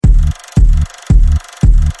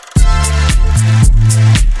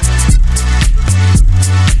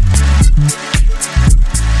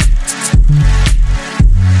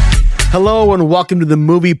Hello and welcome to the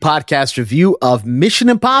movie podcast review of Mission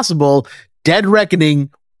Impossible Dead Reckoning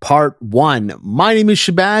Part 1. My name is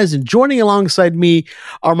Shabazz, and joining alongside me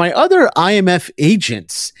are my other IMF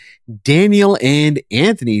agents, Daniel and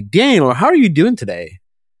Anthony. Daniel, how are you doing today?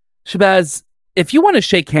 Shabazz, if you want to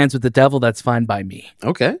shake hands with the devil, that's fine by me.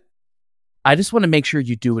 Okay. I just want to make sure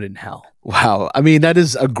you do it in hell. Wow. I mean, that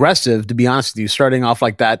is aggressive, to be honest with you. Starting off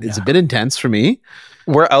like that is a bit intense for me.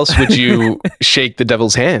 Where else would you shake the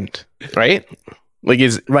devil's hand, right? Like,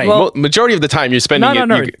 Right. Well, majority of the time you're spending Not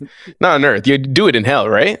on Earth. Not on Earth. You do it in hell,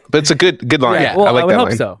 right? But it's a good line. Yeah, well, I like would that hope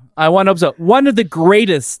line. so. I want to hope so. One of the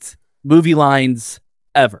greatest movie lines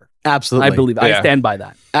ever. Absolutely. I believe. I stand by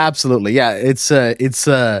that. Absolutely. Yeah. It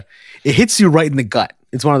hits you right in the gut.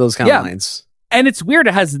 It's one of those kind of lines. And it's weird.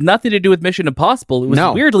 It has nothing to do with Mission Impossible. It was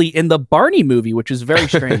weirdly in the Barney movie, which is very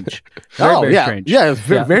strange. Very strange. Yeah,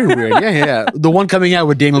 very weird. Yeah. The one coming out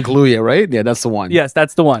with Daniel Kaluuya, right? Yeah, that's the one. Yes,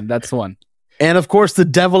 that's the one. That's the one. And of course, the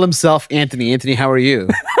devil himself, Anthony. Anthony, how are you?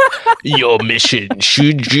 Your mission,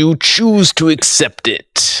 should you choose to accept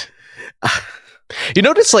it. You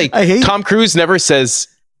notice, like, Tom Cruise never says,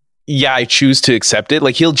 yeah, I choose to accept it.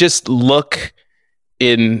 Like, he'll just look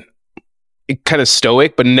in kind of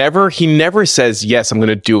stoic, but he never says, yes, I'm going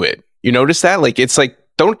to do it. You notice that? Like, it's like,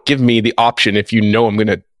 don't give me the option if you know I'm going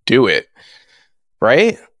to do it.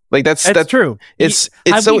 Right? Like, that's true. It's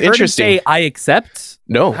have so we heard interesting. him say, I accept?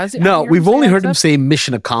 No. No, we've only heard him say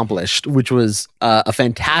mission accomplished, which was a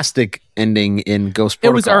fantastic ending in Ghost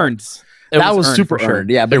Protocol. It was earned. That was super earned.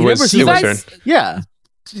 Yeah, but It was earned. Yeah.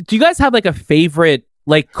 Do you guys have like a favorite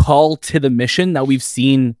like call to the mission that we've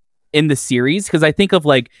seen in the series? Because I think of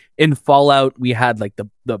like in Fallout, we had like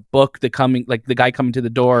the book, the guy coming to the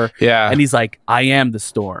door, and he's like, "I am the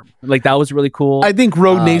storm." Like that was really cool. I think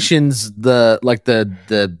Rogue Nation's the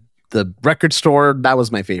record store. That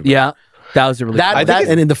was my favorite. Yeah, that was a really that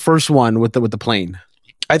and in the first one with the plane.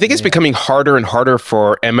 I think it's becoming harder and harder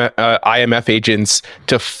for IMF agents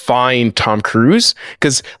to find Tom Cruise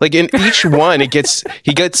because, like, in each one, he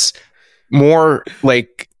gets more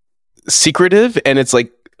like secretive, and it's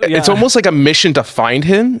like it's almost like a mission to find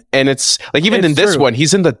him. And it's like even in this one,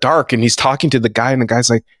 he's in the dark and he's talking to the guy, and the guy's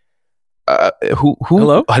like, "Who?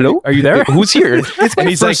 Hello? Are you there? Who's here?" It's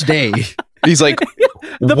my first day. He's like,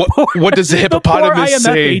 what does the hippopotamus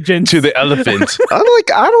say agents. to the elephant? I'm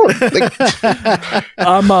like, I don't like.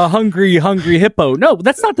 I'm a hungry hippo. No,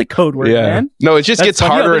 that's not the code word, man. No, it just gets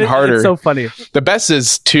harder and harder. It's so funny. The best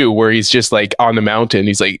is too, where he's just like on the mountain.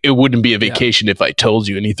 He's like, it wouldn't be a vacation if I told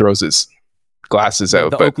you, and he throws his glasses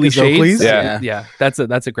out. The Oakley shades. Yeah. That's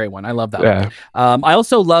a great one. I love that one. I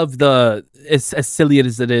also love as silly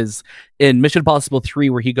as it is in Mission Impossible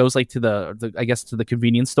 3, where he goes like to the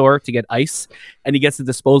convenience store to get ice, and he gets a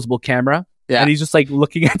disposable camera, and he's just like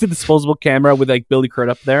looking at the disposable camera with like Billy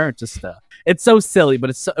Crudup there. It's so silly, but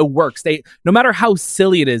it works. No matter how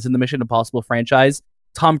silly it is in the Mission Impossible franchise,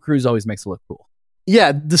 Tom Cruise always makes it look cool.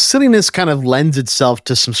 Yeah, the silliness kind of lends itself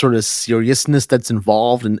to some sort of seriousness that's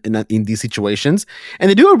involved in these situations. And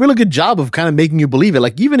they do a really good job of kind of making you believe it.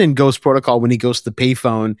 Like even in Ghost Protocol, when he goes to the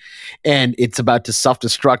payphone and it's about to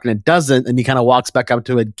self-destruct and it doesn't, and he kind of walks back up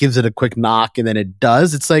to it, gives it a quick knock, and then it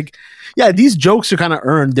does. It's like, yeah, these jokes are kind of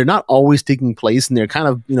earned. They're not always taking place, and they're kind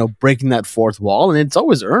of, breaking that fourth wall, and it's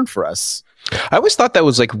always earned for us. I always thought that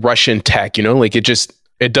was like Russian tech, like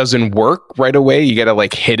it doesn't work right away. You got to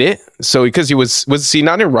like hit it. So because he was he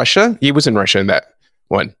not in Russia? He was in Russia in that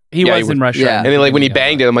one. He was in Russia. Yeah. And then like when he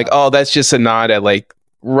banged it, I'm like, oh, that's just a nod at like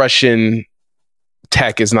Russian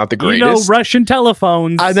tech is not the greatest. Russian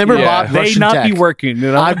telephones. I never bought Russian tech. They not be working.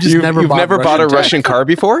 I've just never bought a Russian car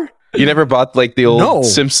before? You never bought like the old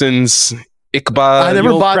Simpsons Iqbal? I never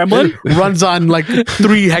bought Kremlin? Runs on like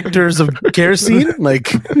 3 hectares of kerosene.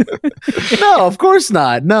 Like, no, of course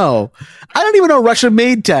not. No, I don't even know Russia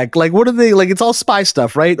made tech. Like, what are they like? It's all spy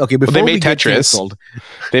stuff, right? Okay, before they made we get Tetris. canceled,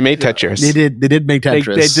 They made Tetris. They did make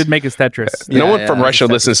Tetris. They did make us Tetris. No one from Russia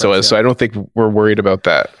listens to us, so I don't think we're worried about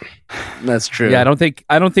that. That's true. Yeah, I don't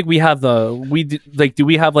think we have do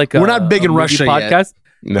we have like we're not big in Russia podcast? yet.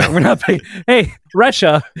 No, we're not big. Hey,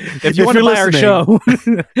 Russia, if you want to buy our show,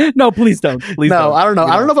 no, please don't. Please don't. I don't know.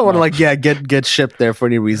 I don't know if I want to get shipped there for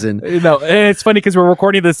any reason. No, it's funny because we're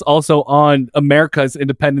recording this also on America's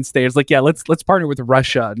Independence Day. It's like, yeah, let's partner with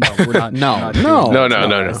Russia. No, we're not. No.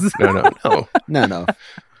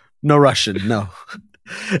 No Russian. No.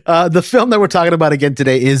 The film that we're talking about again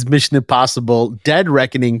today is Mission Impossible: Dead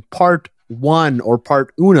Reckoning Part 1 or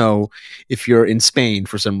Part Uno, if you're in Spain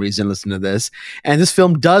for some reason, listen to this. And this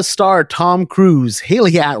film does star Tom Cruise,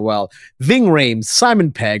 Haley Atwell, Ving Rhames,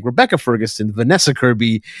 Simon Pegg, Rebecca Ferguson, Vanessa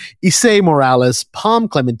Kirby, Issei Morales, Palm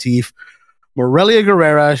Clementif, Morelia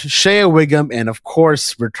Guerrera, Shea Wiggum, and of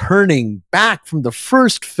course, returning back from the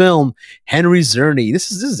first film, Henry Czerny.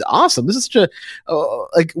 This is awesome. This is such a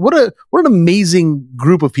what an amazing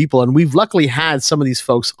group of people, and we've luckily had some of these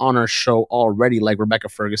folks on our show already, like Rebecca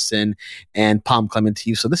Ferguson and Palm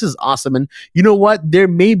Clemente. So this is awesome. And you know what? There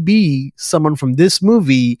may be someone from this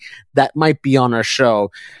movie that might be on our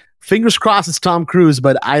show. Fingers crossed, it's Tom Cruise,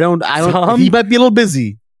 but I don't. He might be a little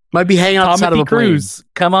busy. Might be hanging outside of a plane. Cruise,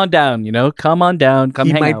 come on down, come on down. Come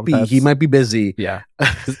hang out with us. He might be busy. Yeah.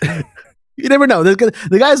 You never know.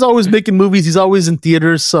 The guy's always making movies. He's always in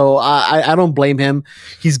theaters, so I don't blame him.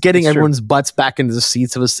 He's getting everyone's butts back into the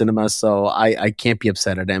seats of a cinema, so I can't be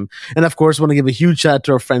upset at him. And of course, want to give a huge shout out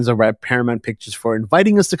to our friends over at Paramount Pictures for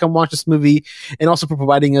inviting us to come watch this movie and also for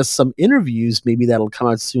providing us some interviews. Maybe that'll come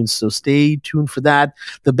out soon, so stay tuned for that.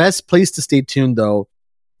 The best place to stay tuned, though,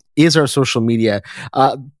 is our social media.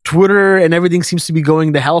 Twitter and everything seems to be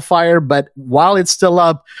going to hellfire, but while it's still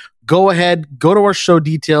up, go ahead, go to our show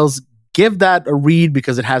details, give that a read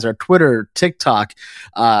because it has our Twitter, TikTok,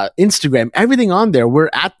 Instagram, everything on there. We're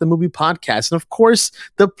at The Movie Podcast. And of course,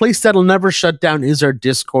 the place that'll never shut down is our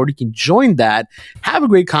Discord. You can join that, have a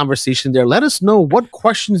great conversation there. Let us know what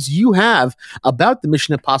questions you have about the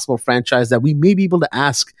Mission Impossible franchise that we may be able to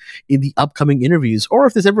ask in the upcoming interviews. Or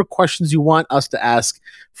if there's ever questions you want us to ask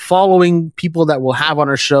following people that we'll have on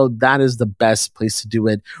our show, that is the best place to do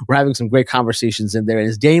it. We're having some great conversations in there. And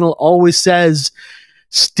as Daniel always says,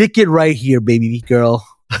 stick it right here, baby girl.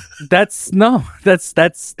 That's that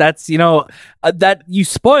you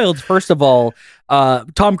spoiled, first of all,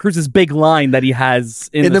 Tom Cruise's big line that he has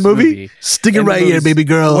in the movie. Stick it right here, baby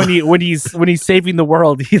girl. When he's saving the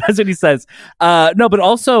world, that's what he says. No, but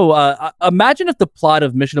also imagine if the plot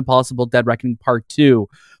of Mission Impossible Dead Reckoning Part 2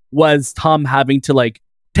 was Tom having to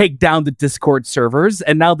take down the Discord servers,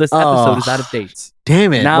 and now this episode is out of date.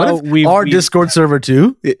 Damn it. Now what if our Discord server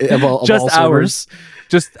too? Of just all ours.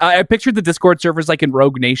 I pictured the Discord servers like in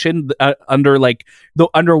Rogue Nation under the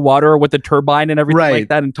underwater with the turbine and everything like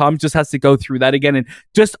that. And Tom just has to go through that again. And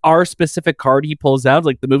just our specific card he pulls out,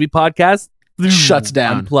 like the movie podcast, shuts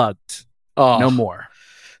down. Unplugged. Oh, no more.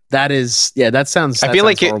 That is, that sounds. I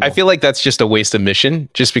feel like that's just a waste of mission,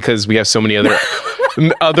 just because we have so many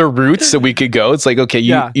other routes that we could go. It's like, okay,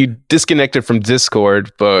 you disconnected from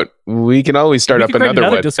Discord, but we can always start up another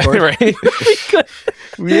one, Discord. Right?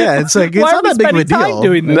 It's like it's not that big of a deal.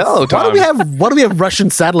 Doing this? No, Tom. Why do we have Russian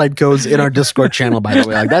satellite codes in our Discord channel? By the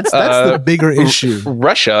way, that's the bigger issue.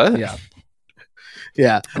 Russia,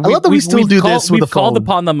 Yeah, I love that we still do this with a phone. We've called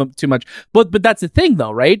upon them too much, but that's the thing,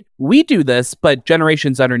 though, right? We do this, but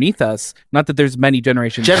generations underneath us. Not that there's many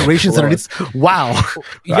generations underneath. Wow,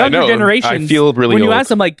 younger generations. I feel really when old. You ask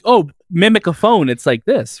them, like, "Oh, mimic a phone," it's like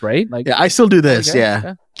this, right? Like, I still do this.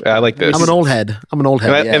 I like this. I'm an old head.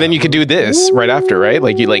 And then you could do this right after, right?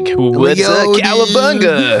 Like what's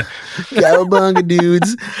Cowabunga? Cowabunga,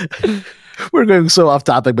 dudes. We're going so off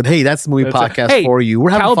topic, but hey, that's the movie podcast for you. We're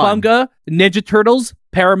having fun. Cowabunga, Ninja Turtles,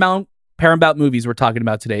 Paramount movies we're talking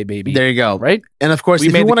about today, baby. There you go. Right? And of course,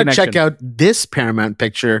 if you want to check out this Paramount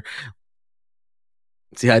picture,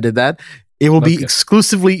 see how I did that? It will be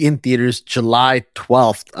exclusively in theaters July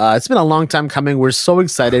 12th. It's been a long time coming. We're so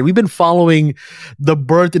excited. We've been following the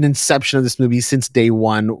birth and inception of this movie since day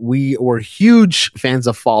one. We were huge fans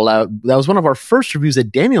of Fallout. That was one of our first reviews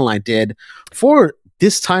that Daniel and I did for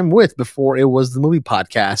This Time With before it was the movie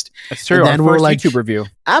podcast. That's true. And then our first YouTube review.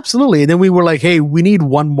 Absolutely. And then we were like, hey, we need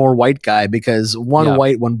one more white guy because one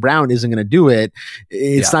white, one brown isn't going to do it.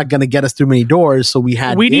 It's not going to get us through many doors. So we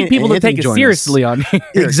need people to take it seriously on here.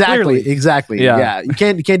 Exactly. Yeah. You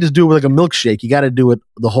can't just do it with like a milkshake. You got to do it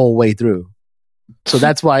the whole way through. So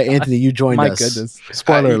that's why, Anthony, you joined us. My goodness.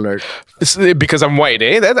 Spoiler alert. Because I'm white,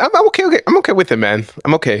 eh? I'm okay. I'm okay with it, man.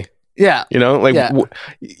 I'm okay. Yeah.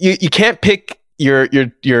 You can't pick your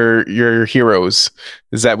heroes.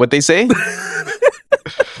 Is that what they say?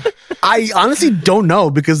 I honestly don't know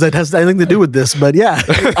because that has nothing to do with this, but yeah.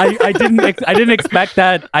 I didn't expect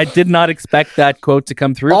that. I did not expect that quote to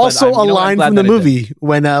come through. Also a line from the movie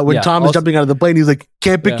when Tom is jumping out of the plane, he's like,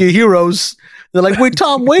 can't pick your heroes. They're like, wait,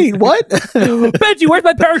 Tom, wait, what? Benji, where's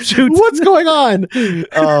my parachute? What's going on?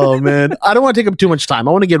 Oh, man. I don't want to take up too much time.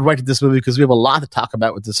 I want to get right to this movie because we have a lot to talk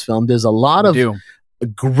about with this film. There's a lot of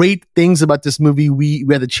great things about this movie. We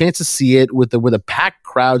had the chance to see it with a packed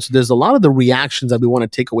crowd. So there's a lot of the reactions that we want to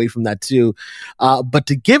take away from that too. But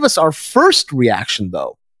to give us our first reaction,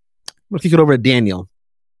 though, I'm going to kick it over to Daniel.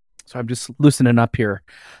 So I'm just loosening up here.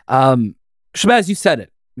 Shabazz, you said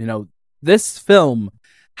it. This film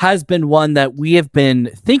has been one that we have been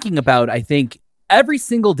thinking about, I think, every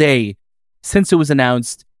single day since it was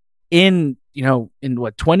announced in in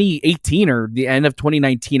 2018 or the end of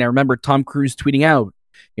 2019, I remember Tom Cruise tweeting out,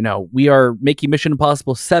 we are making Mission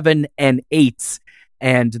Impossible 7 and 8,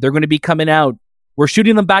 and they're going to be coming out. We're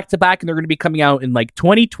shooting them back to back, and they're going to be coming out in like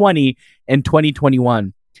 2020 and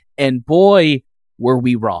 2021. And boy, were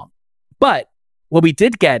we wrong. But what we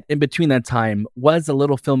did get in between that time was a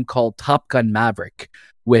little film called Top Gun Maverick,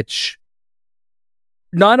 which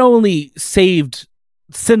not only saved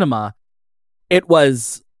cinema, it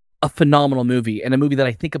was a phenomenal movie, and a movie that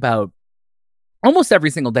I think about almost every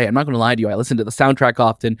single day. I'm not going to lie to you. I listen to the soundtrack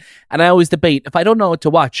often, and I always debate, if I don't know what to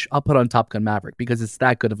watch, I'll put on Top Gun Maverick because it's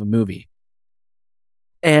that good of a movie.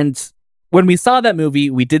 And when we saw that movie,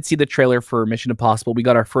 we did see the trailer for Mission Impossible. We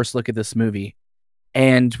got our first look at this movie,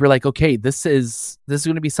 and we're like, okay, this is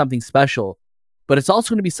going to be something special, but it's also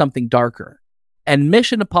going to be something darker. And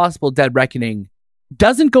Mission Impossible Dead Reckoning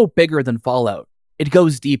doesn't go bigger than Fallout. It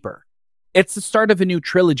goes deeper. It's the start of a new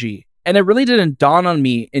trilogy. And it really didn't dawn on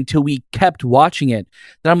me until we kept watching it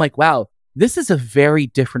that I'm like, wow, this is a very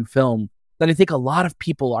different film than I think a lot of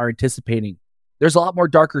people are anticipating. There's a lot more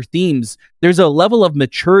darker themes. There's a level of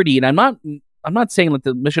maturity. And I'm not saying that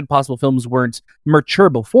the Mission Impossible films weren't mature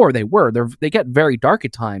before. They were. They get very dark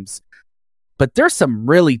at times. But there's some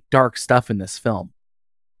really dark stuff in this film.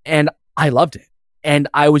 And I loved it. And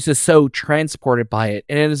I was just so transported by it.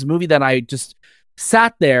 And it is a movie that I just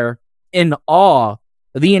sat there in awe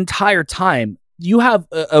the entire time. You have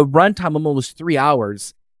a runtime of almost 3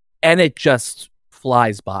 hours, and it just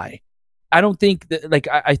flies by. I don't think that,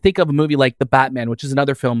 I think of a movie like The Batman, which is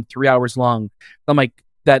another film 3 hours long. I'm like,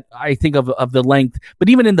 that I think of the length, but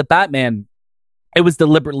even in The Batman, it was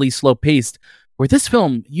deliberately slow paced. Where this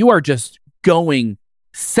film, you are just going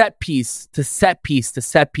set piece to set piece to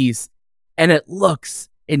set piece, and it looks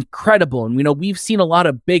incredible. And we've seen a lot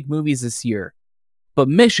of big movies this year. But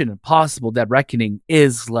Mission Impossible Dead Reckoning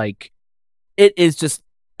is it is just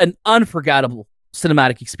an unforgettable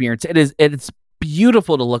cinematic experience. It's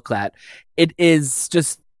beautiful to look at. It is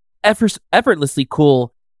just effortlessly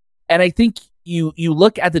cool. And I think you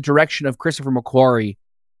look at the direction of Christopher McQuarrie,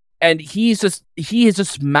 and he has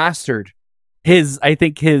just mastered his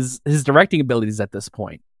directing abilities at this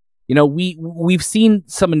point. We've seen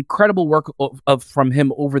some incredible work from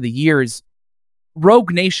him over the years.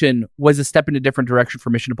 Rogue Nation was a step in a different direction for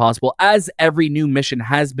Mission Impossible, as every new mission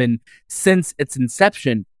has been since its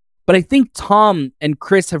inception. But I think Tom and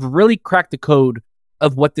Chris have really cracked the code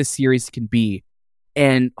of what this series can be.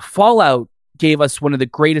 And Fallout gave us one of the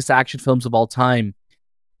greatest action films of all time.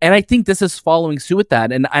 And I think this is following suit with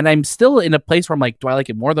that. And I'm still in a place where I'm like, do I like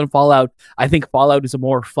it more than Fallout? I think Fallout is a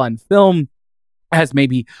more fun film, has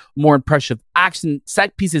maybe more impressive action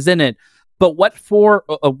set pieces in it. But what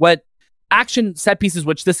action set pieces,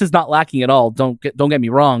 which this is not lacking at all, don't get me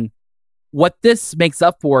wrong, what this makes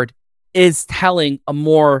up for it is telling a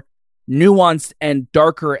more nuanced and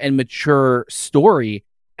darker and mature story.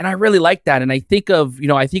 And I really like that. And I think of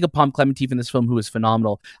Pom Klementieff in this film, who is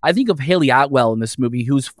phenomenal. I think of Haley Atwell in this movie,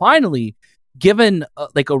 who's finally given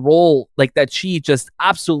a role like that she just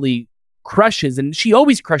absolutely crushes. And she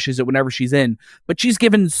always crushes it whenever she's in, but she's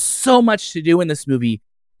given so much to do in this movie.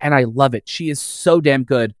 And I love it. She is so damn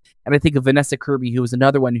good. And I think of Vanessa Kirby, who was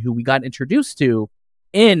another one who we got introduced to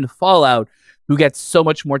in Fallout, who gets so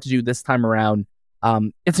much more to do this time around.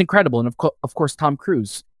 It's incredible. And of course, Tom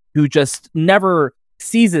Cruise, who just never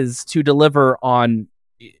ceases to deliver on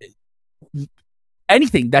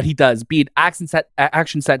anything that he does, be it action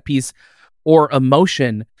set piece or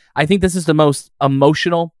emotion. I think this is the most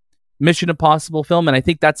emotional Mission Impossible film, and I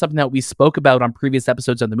think that's something that we spoke about on previous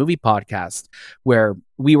episodes on the movie podcast, where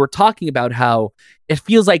we were talking about how it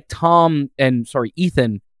feels like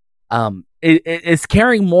Ethan is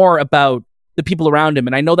caring more about the people around him.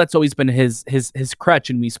 And I know that's always been his crutch,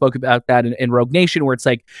 and we spoke about that in Rogue Nation, where it's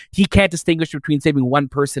like he can't distinguish between saving one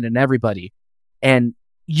person and everybody. And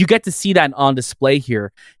you get to see that on display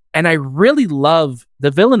here. And I really love the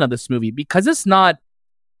villain of this movie, because it's not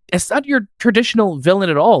your traditional villain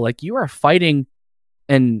at all. Like, you are fighting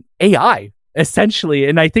an AI, essentially.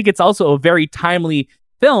 And I think it's also a very timely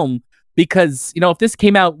film, because, if this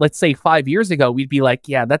came out, let's say 5 years ago, we'd be like,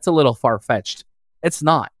 yeah, that's a little far-fetched. It's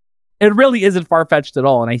not. It really isn't far-fetched at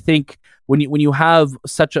all. And I think when you have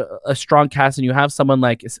such a strong cast, and you have someone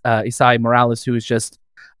like Esai Morales, who is just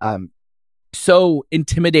so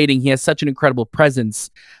intimidating, he has such an incredible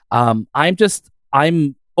presence. I'm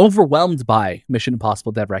overwhelmed by Mission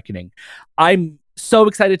Impossible Dead Reckoning. I'm so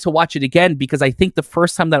excited to watch it again, because I think the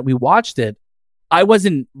first time that we watched it, I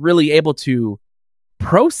wasn't really able to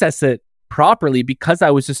process it properly because I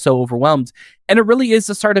was just so overwhelmed. And it really is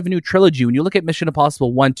the start of a new trilogy. When you look at Mission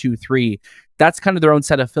Impossible 1, 2, 3, that's kind of their own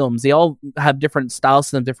set of films. They all have different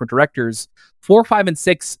styles and different directors. 4, 5, and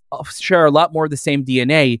 6 share a lot more of the same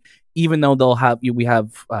DNA, even though we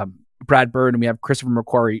have Brad Bird and we have Christopher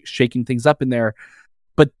McQuarrie shaking things up in there.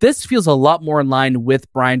 But this feels a lot more in line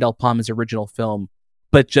with Brian De Palma's original film,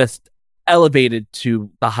 but just elevated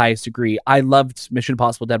to the highest degree. I loved Mission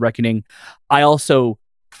Impossible Dead Reckoning. I also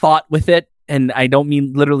fought with it, and I don't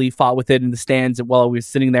mean literally fought with it in the stands while we were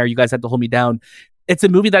sitting there. You guys had to hold me down. It's a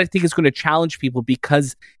movie that I think is going to challenge people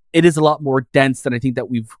because it is a lot more dense than I think that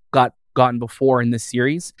we've gotten before in this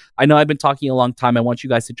series. I know I've been talking a long time. I want you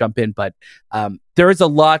guys to jump in, but there is a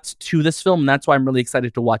lot to this film, and that's why I'm really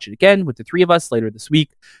excited to watch it again with the three of us later this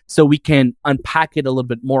week, so we can unpack it a little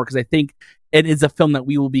bit more, because I think it is a film that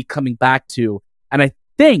we will be coming back to, and I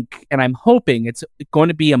think, and I'm hoping, it's going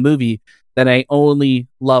to be a movie that I only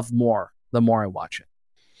love more the more I watch it.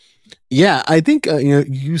 Yeah, I think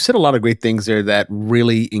you said a lot of great things there that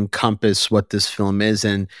really encompass what this film is,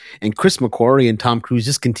 and Chris McQuarrie and Tom Cruise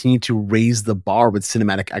just continue to raise the bar with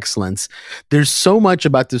cinematic excellence. There's so much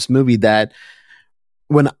about this movie that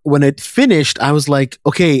when it finished, I was like,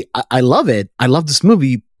 okay, I love it. I love this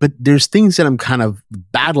movie, but there's things that I'm kind of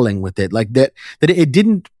battling with it, like that it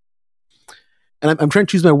didn't. And I'm trying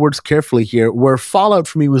to choose my words carefully here. Where Fallout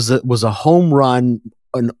for me was a home run,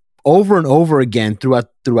 over and over again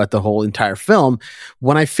throughout the whole entire film.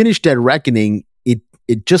 When I finished Dead Reckoning,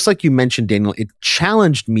 it just like you mentioned, Daniel, it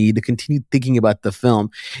challenged me to continue thinking about the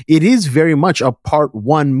film. It is very much a part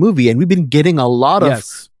one movie, and we've been getting a lot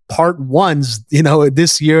of part ones,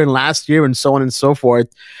 this year and last year and so on and so forth.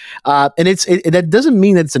 And that doesn't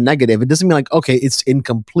mean that it's a negative. It doesn't mean like, okay, it's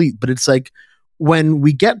incomplete, but it's like, when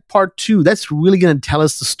we get part two, that's really going to tell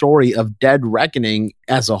us the story of Dead Reckoning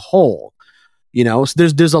as a whole. So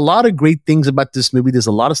there's a lot of great things about this movie. There's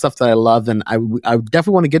a lot of stuff that I love, and I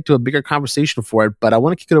definitely want to get to a bigger conversation for it. But I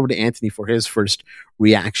want to kick it over to Anthony for his first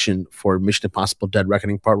reaction for Mission Impossible: Dead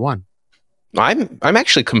Reckoning Part 1. I'm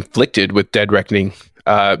actually conflicted with Dead Reckoning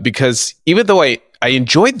because even though I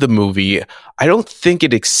enjoyed the movie, I don't think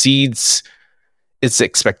it exceeds its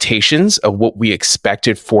expectations of what we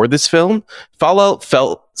expected for this film. Fallout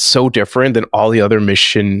felt so different than all the other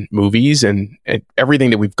Mission movies and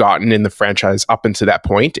everything that we've gotten in the franchise up until that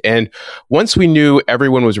point. And once we knew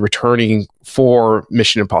everyone was returning for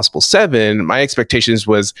Mission Impossible 7, my expectations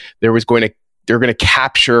was they're going to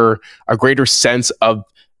capture a greater sense of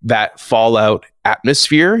that Fallout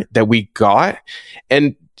atmosphere that we got.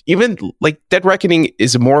 And even like Dead Reckoning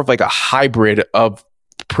is more of like a hybrid of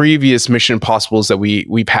previous Mission Impossibles that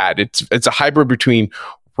we've had. It's a hybrid between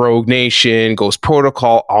Rogue Nation, Ghost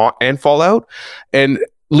Protocol, and Fallout, and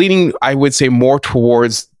leaning, I would say, more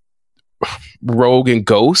towards Rogue and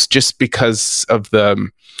Ghost, just because of the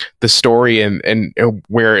story and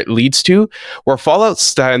where it leads to. Where Fallout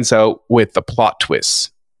stands out with the plot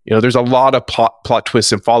twists. There's a lot of plot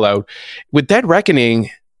twists in Fallout. With Dead Reckoning,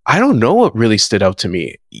 I don't know what really stood out to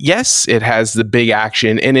me. Yes, it has the big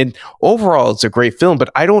action, and overall, it's a great film, but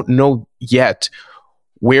I don't know yet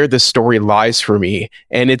where the story lies for me.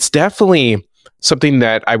 And it's definitely something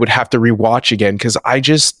that I would have to rewatch again, because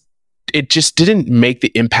it just didn't make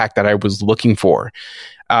the impact that I was looking for.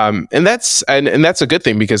 And that's a good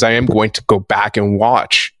thing, because I am going to go back and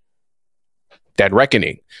watch Dead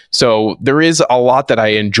Reckoning. So there is a lot that I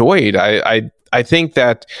enjoyed. I think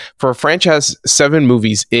that for a franchise 7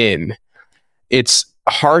 movies in, it's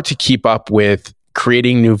hard to keep up with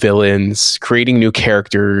creating new villains, creating new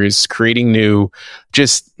characters, creating new,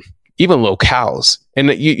 just even locales. And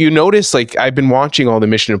you notice, like, I've been watching all the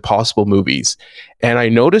Mission Impossible movies, and I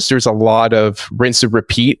noticed there's a lot of rinse and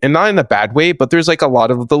repeat, and not in a bad way, but there's like a lot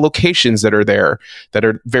of the locations that are there that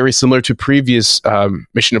are very similar to previous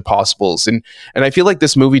Mission Impossibles. And I feel like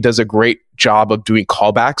this movie does a great job of doing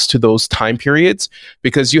callbacks to those time periods,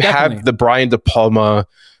 because you have the Brian De Palma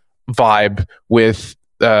vibe with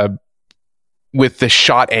the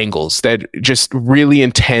shot angles that just really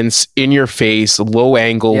intense, in your face, low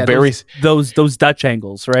angle, those Dutch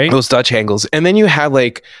angles, right? Those Dutch angles. And then you have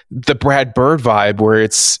like the Brad Bird vibe, where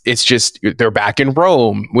it's just they're back in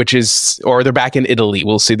Rome, or they're back in Italy.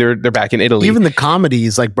 We'll see, they're back in Italy. Even the comedy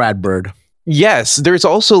is like Brad Bird. Yes, there's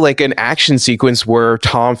also like an action sequence where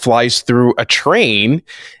Tom flies through a train,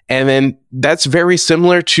 and then that's very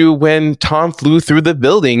similar to when Tom flew through the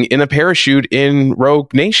building in a parachute in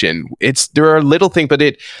Rogue Nation. There are little things, but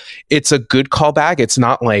it's a good callback. It's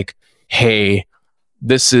not like, hey,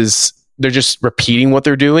 they're just repeating what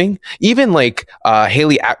they're doing. Even like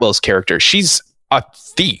Hayley Atwell's character, she's a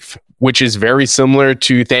thief, which is very similar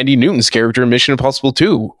to Thandie Newton's character in Mission Impossible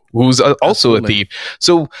 2. who's also a thief.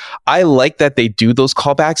 So I like that they do those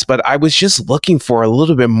callbacks, but I was just looking for a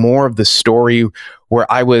little bit more of the story where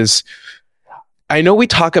I know we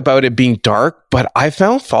talk about it being dark, but I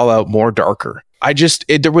found Fallout more darker.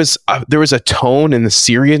 There was a tone and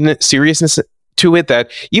the seriousness to it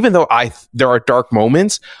that even though there are dark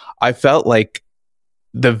moments, I felt like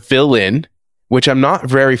the villain, which I'm not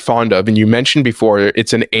very fond of, and you mentioned before,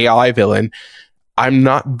 it's an AI villain. I'm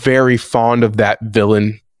not very fond of that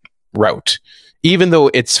villain route, even though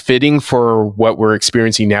it's fitting for what we're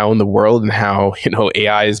experiencing now in the world and how,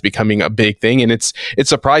 AI is becoming a big thing. And it's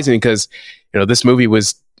surprising because, this movie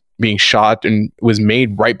was being shot and was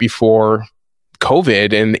made right before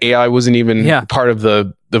COVID, and AI wasn't even part of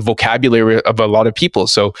the vocabulary of a lot of people.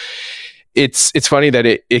 So it's funny that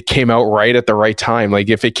it came out right at the right time. Like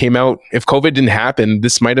if COVID didn't happen,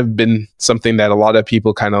 this might have been something that a lot of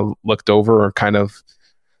people kind of looked over or kind of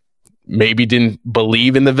maybe didn't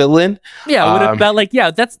believe in the villain. Yeah, it would have felt like,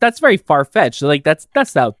 that's very far fetched. Like that's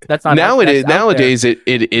not nowadays it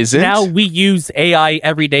isn't. Now we use AI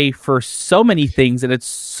every day for so many things, and it's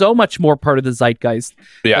so much more part of the zeitgeist.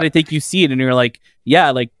 Yeah. That I think you see it and you're like,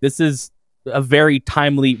 like this is a very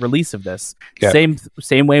timely release of this. Yeah.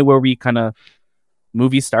 Same way where we kind of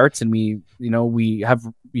movie starts and we have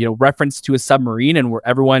reference to a submarine, and where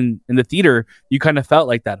everyone in the theater, you kind of felt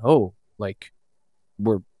like that. Oh, like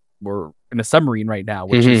we're in a submarine right now,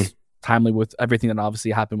 which is timely with everything that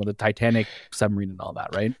obviously happened with the Titanic submarine and all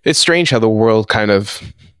that, right? It's strange how the world kind of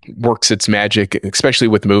works its magic, especially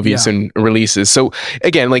with movies and releases. So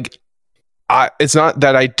again, it's not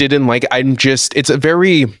that I didn't like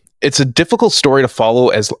it. It's a difficult story to follow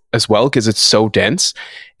as well because it's so dense,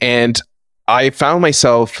 and I found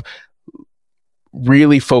myself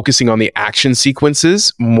really focusing on the action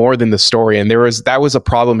sequences more than the story. And that was a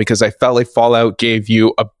problem because I felt like Fallout gave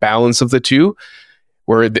you a balance of the two,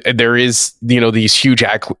 where there is, these huge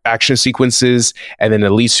action sequences, and then it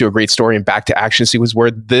leads to a great story and back to action sequence,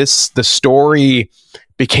 where the story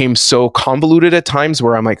became so convoluted at times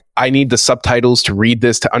where I'm like, I need the subtitles to read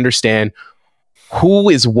this to understand who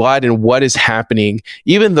is what and what is happening.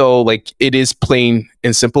 Even though it is plain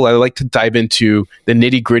and simple, I like to dive into the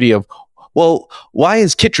nitty gritty of, well, why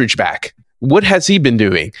is Kittredge back? What has he been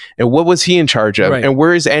doing? And what was he in charge of? Right. And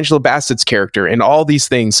where is Angela Bassett's character? And all these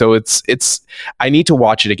things. So I need to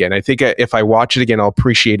watch it again. I think if I watch it again, I'll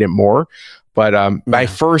appreciate it more. But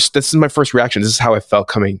this is my first reaction. This is how I felt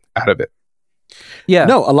coming out of it. Yeah.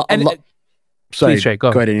 No, a lot. Sorry, please, Shay,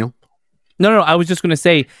 go ahead, Daniel. No, I was just going to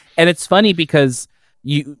say, and it's funny because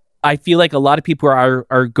I feel like a lot of people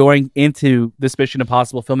are going into this Mission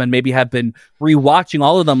Impossible film and maybe have been rewatching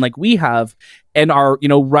all of them like we have and are,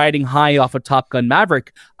 riding high off of Top Gun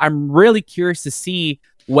Maverick. I'm really curious to see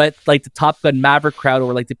what the Top Gun Maverick crowd,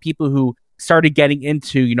 or the people who started getting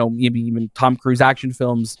into, maybe even Tom Cruise action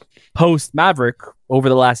films post Maverick over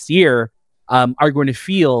the last year, are going to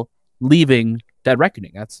feel leaving Dead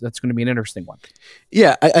Reckoning. That's going to be an interesting one.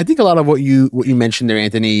 Yeah, I think a lot of what you mentioned there,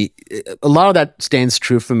 Anthony, a lot of that stands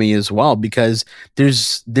true for me as well, because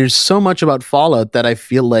there's so much about Fallout that I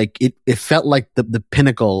feel like it felt like the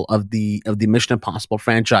pinnacle of the Mission Impossible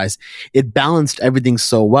franchise. It balanced everything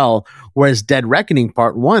so well, whereas Dead Reckoning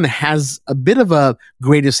Part 1 has a bit of a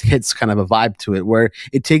greatest hits kind of a vibe to it, where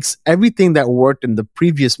it takes everything that worked in the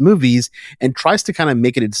previous movies and tries to kind of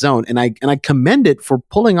make it its own. And I commend it for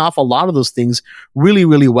pulling off a lot of those things really,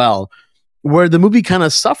 really well. Where the movie kind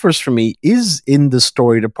of suffers for me is in the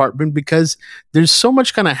story department, because there's so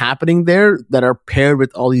much kind of happening there that are paired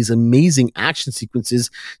with all these amazing action sequences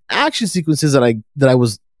that I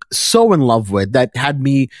was so in love with, that had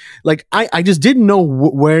me I just didn't know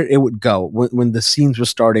where it would go when the scenes were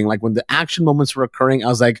starting. Like when the action moments were occurring, I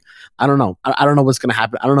was like, I don't know. I don't know what's going to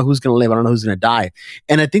happen. I don't know who's going to live. I don't know who's going to die.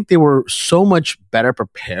 And I think they were so much better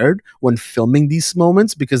prepared when filming these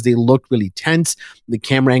moments, because they looked really tense. The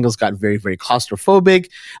camera angles got very, very claustrophobic.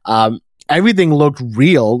 Everything looked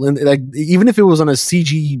real, and even if it was on a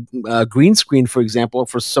CG green screen, for example,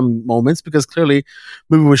 for some moments, because clearly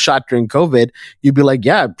the movie was shot during COVID, you'd be like,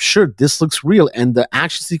 yeah, sure, this looks real. And the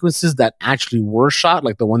action sequences that actually were shot,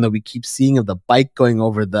 like the one that we keep seeing of the bike going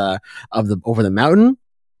over the mountain,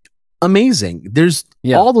 amazing. There's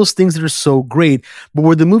all those things that are so great, but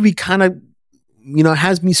where the movie kind of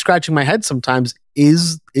has me scratching my head sometimes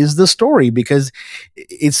is the story, because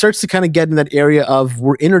it starts to kind of get in that area of,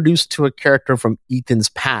 we're introduced to a character from Ethan's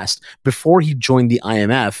past before he joined the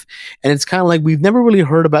IMF, and it's kind of like we've never really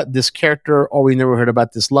heard about this character, or we never heard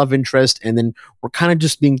about this love interest, and then we're kind of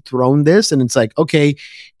just being thrown this, and it's like, okay,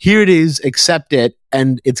 here it is, accept it,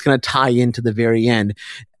 and it's going to tie into the very end.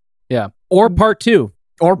 Yeah. Or part 2.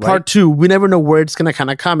 Or part 2, we never know where it's going to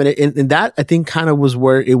kind of come. And that, I think, kind of was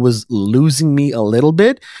where it was losing me a little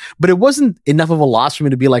bit. But it wasn't enough of a loss for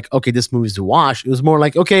me to be like, okay, this movie's to watch. It was more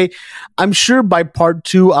like, okay, I'm sure by part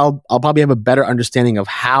 2, I'll probably have a better understanding of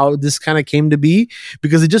how this kind of came to be,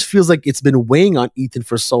 because it just feels like it's been weighing on Ethan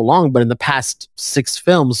for so long. But in the past 6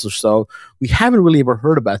 films or so, we haven't really ever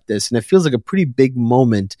heard about this. And it feels like a pretty big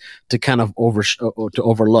moment to kind of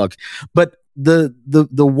overlook. But the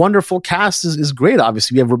wonderful cast is great.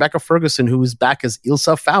 Obviously, we have Rebecca Ferguson, who is back as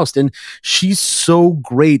Ilsa Faust, and she's so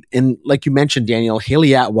great. And like you mentioned, Daniel,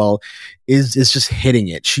 Haley Atwell is just hitting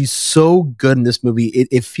it. She's so good in this movie.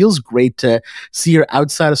 It feels great to see her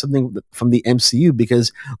outside of something from the MCU,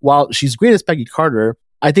 because while she's great as Peggy Carter,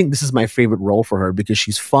 I think this is my favorite role for her, because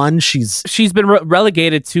she's fun. She's been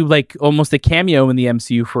relegated to like almost a cameo in the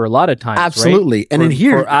MCU for a lot of times. Absolutely. Right? And in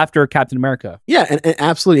here, after Captain America. Yeah, and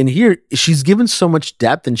absolutely. And here, she's given so much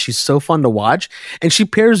depth, and she's so fun to watch. And she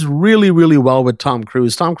pairs really, really well with Tom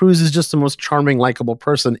Cruise. Tom Cruise is just the most charming, likable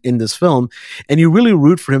person in this film, and you really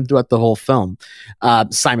root for him throughout the whole film.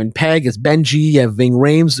 Simon Pegg as Benji. You have Ving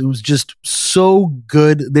Rhames, who's just so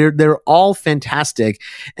good. They're all fantastic.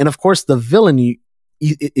 And of course, the villain,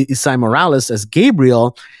 Esai Morales as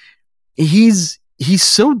Gabriel, he's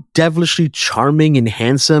so devilishly charming and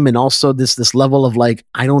handsome, and also this level of like,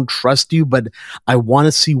 I don't trust you, but I want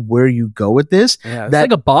to see where you go with this. Yeah, it's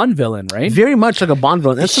like a Bond villain, right? Very much like a Bond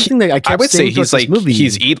villain. That's something that I would say he's like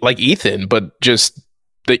like Ethan, but just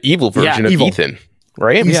the evil version of Ethan.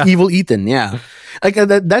 Right? He's evil Ethan, yeah. Like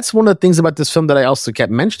that's one of the things about this film that I also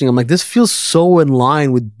kept mentioning. I'm like, this feels so in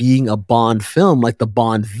line with being a Bond film, like the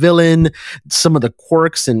Bond villain, some of the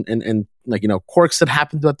quirks and like, quirks that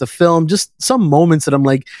happen throughout the film, just some moments that I'm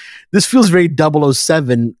like, this feels very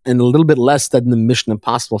 007 and a little bit less than the Mission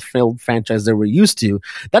Impossible film franchise that we're used to.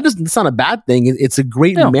 It's not a bad thing. It's a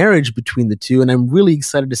great marriage between the two, and I'm really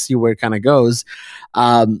excited to see where it kind of goes.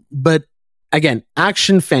 But again,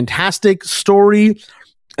 action, fantastic. Story,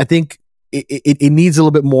 I think it needs a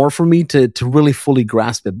little bit more for me to really fully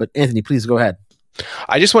grasp it. But Anthony, please go ahead.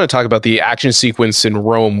 I just want to talk about the action sequence in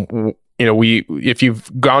Rome. If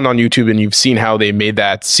you've gone on YouTube and you've seen how they made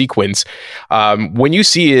that sequence, when you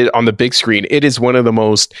see it on the big screen, it is one of the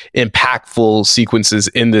most impactful sequences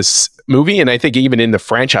in this movie, and I think even in the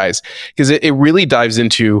franchise, because it really dives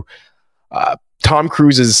into Tom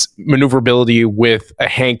Cruise's maneuverability with a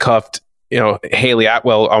handcuffed Haley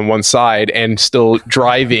Atwell on one side and still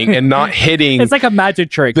driving and not hitting. It's like a magic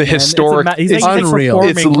trick. The historic, it's unreal.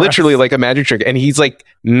 It's literally like a magic trick, and he's like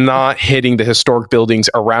not hitting the historic buildings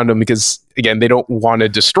around him because, again, they don't want to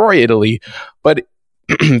destroy Italy. But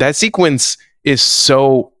that sequence is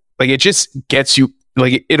so like, it just gets you,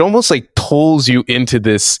 like, it almost like pulls you into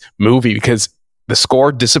this movie, because the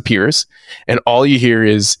score disappears and all you hear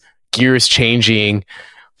is gears changing,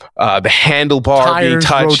 the handlebar being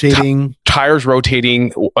touched, tires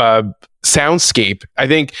rotating, soundscape. I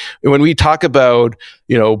think when we talk about,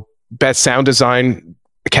 best sound design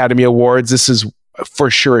Academy Awards, this is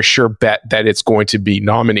for sure a sure bet that it's going to be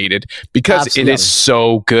nominated, because Absolutely. It is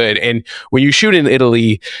so good. And when you shoot in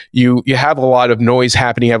Italy, you have a lot of noise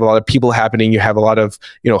happening, you have a lot of people happening, you have a lot of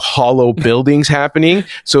hollow buildings happening.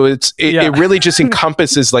 So it really just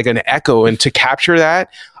encompasses like an echo, and to capture that.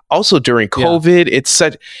 Also during COVID, it's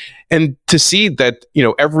such, and to see that,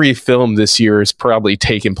 every film this year is probably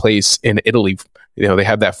taken place in Italy. They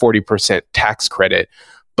have that 40% tax credit,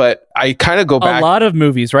 but I kind of go back. A lot of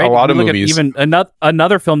movies, right? A lot of movies. Even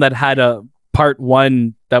another film that had a part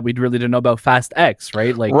 1 that we really didn't know about, Fast X,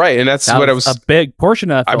 right? Like, right. And that's what I was, a big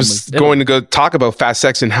portion of that film. I was going to go talk about Fast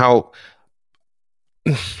X and how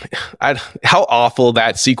awful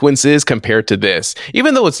that sequence is compared to this.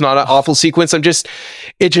 Even though it's not an awful sequence,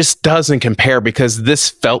 it just doesn't compare, because this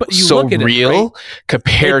felt so real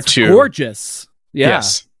compared to gorgeous. Yeah.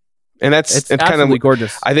 Yes. And it's kind of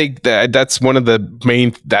gorgeous. I think that's one of the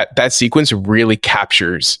main, that sequence really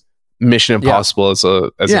captures Mission Impossible as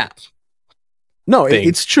a no, thing.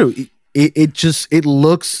 It's true. It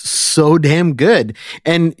looks so damn good.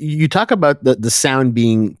 And you talk about the sound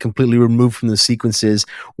being completely removed from the sequences,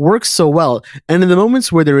 works so well. And in the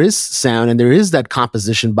moments where there is sound and there is that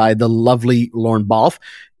composition by the lovely Lorne Balfe,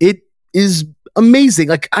 it is amazing.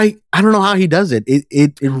 Like, I don't know how he does it.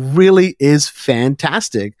 It really is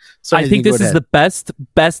fantastic. So I think this is the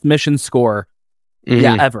best mission score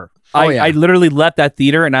ever. I literally left that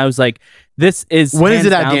theater and I was like, this is, when is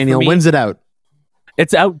it out, Daniel? When's it out?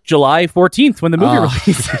 It's out July 14th when the movie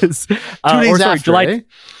releases. 2 days after, July.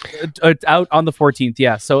 It's out on the 14th.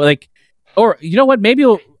 Yeah. So like, or you know what? Maybe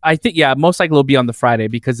I think most likely it'll be on the Friday,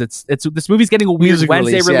 because it's this movie's getting a weird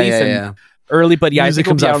Wednesday release. early, but yeah, music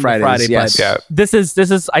comes out Friday. Yes. But this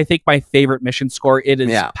is I think my favorite Mission score. It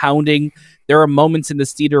is pounding. There are moments in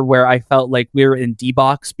this theater where I felt like we were in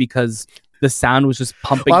D-Box because the sound was just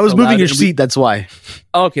pumping. Well, I was moving your seat. That's why.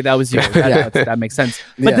 Oh, okay, that was you. That makes sense.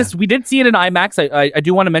 But we did see it in IMAX. I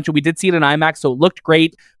do want to mention we did see it in IMAX, so it looked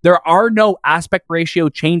great. There are no aspect ratio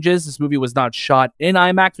changes. This movie was not shot in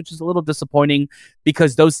IMAX, which is a little disappointing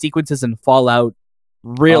because those sequences in Fallout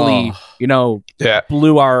really,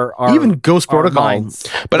 blew our even Ghost Protocol minds.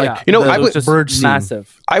 But I would just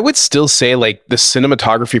massive. I would still say like the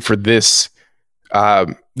cinematography for this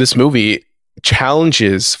movie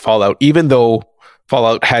challenges Fallout, even though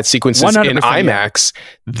Fallout had sequences in IMAX.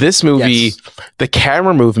 This movie, the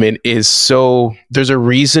camera movement is so. There's a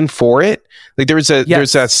reason for it. Like there's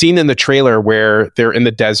a scene in the trailer where they're in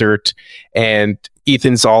the desert and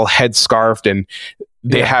Ethan's all headscarfed and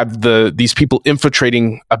they have these people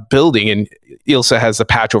infiltrating a building and Ilsa has a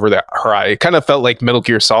patch over her eye. It kind of felt like Metal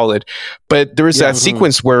Gear Solid, but there was that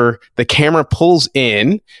sequence where the camera pulls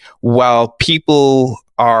in while people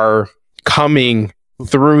are coming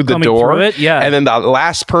through the door, and then the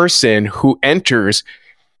last person who enters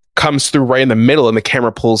comes through right in the middle and the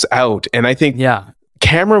camera pulls out. And I think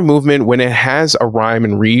camera movement, when it has a rhyme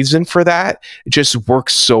and reason for that, it just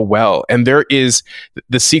works so well. And there is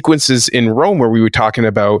the sequences in Rome where we were talking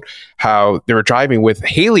about how they were driving with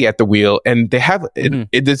Haley at the wheel, and they have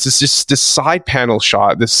it's just this side panel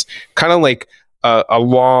shot, this kind of like a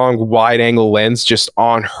long wide angle lens just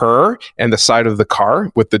on her and the side of the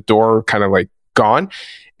car with the door kind of like gone.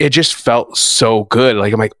 It just felt so good.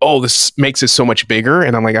 Like I'm like, oh, this makes it so much bigger.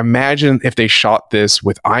 And I'm like, imagine if they shot this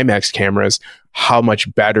with IMAX cameras, how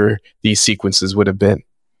much better these sequences would have been.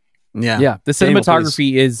 Yeah. The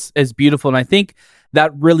cinematography is beautiful. And I think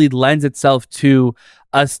that really lends itself to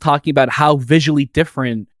us talking about how visually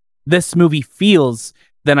different this movie feels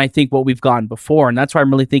than I think what we've gone before. And that's why I'm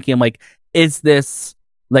really thinking, I'm like, is this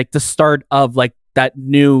like the start of like that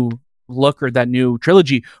new look or that new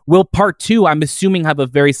trilogy? Will part 2, I'm assuming, have a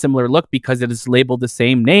very similar look because it is labeled the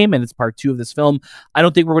same name and it's part 2 of this film. I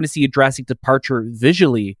don't think we're going to see a drastic departure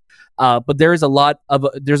visually, but there is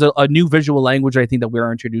there's a new visual language I think that we're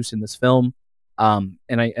introduced in this film. And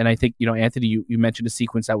I think, Anthony, you mentioned a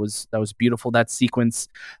sequence that was beautiful. That sequence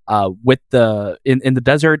with in the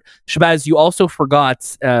desert. Shabazz, you also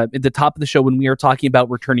forgot at the top of the show when we were talking about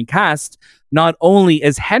returning cast. Not only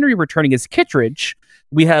is Henry returning as Kittredge,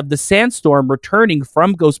 we have the Sandstorm returning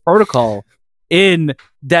from Ghost Protocol in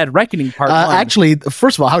Dead Reckoning Part 1. Actually,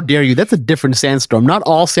 first of all, how dare you? That's a different Sandstorm. Not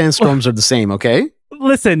all Sandstorms are the same, okay?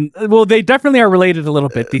 Listen, well, they definitely are related a little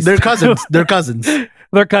bit. They're cousins. They're cousins.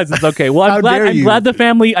 They're cousins. Okay. Well, I'm glad the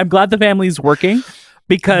family's working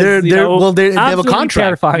because they have a contract.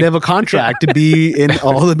 Terrifying. They have a contract to be in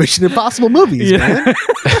all the Mission Impossible movies, man.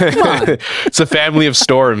 Come on. It's a family of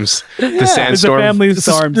storms. The Sandstorm. It's a family of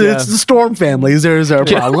storms. It's the Storm family. Is there a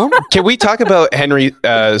problem? Can we talk about Henry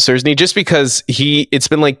Czerny? Just because it's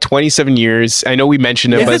been like 27 years. I know we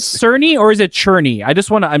mentioned him, but is it Czerny or is it Cherney?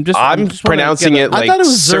 I'm pronouncing it like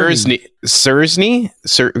Czerny.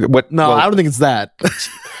 Czerny? What? No, I don't think it's that.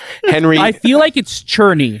 Henry. I feel like it's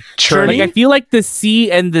Cherney. Cherney? Like I feel like the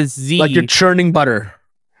C and the Z. Like you're churning butter.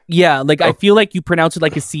 Yeah, like I feel like you pronounce it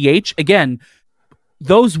like a CH. Again,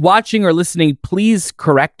 those watching or listening, please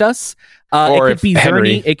correct us. It could be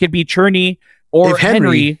Czerny, it could be Cherney, or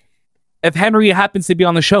Henry. If Henry happens to be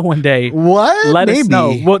on the show one day, let us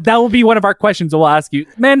know. Well, that will be one of our questions we'll ask you.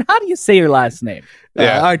 Man, how do you say your last name?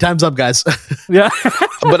 Yeah. All right, time's up, guys. Yeah.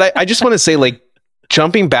 But I just want to say, like,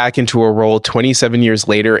 jumping back into a role 27 years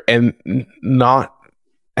later and not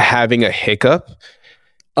having a hiccup.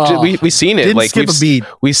 We've seen it. Like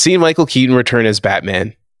we've seen Michael Keaton return as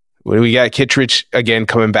Batman. We got Kittredge again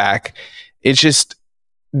coming back. It's just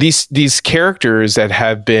these characters that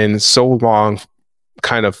have been so long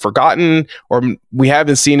kind of forgotten or we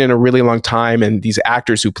haven't seen in a really long time, and these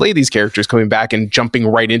actors who play these characters coming back and jumping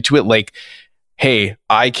right into it like, hey,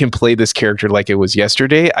 I can play this character like it was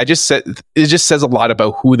yesterday. It just says a lot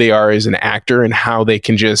about who they are as an actor and how they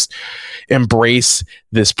can just embrace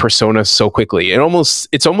this persona so quickly.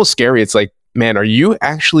 It's almost scary. It's like, man, are you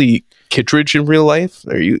actually Kittredge in real life?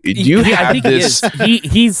 Are you? Do you have I think this?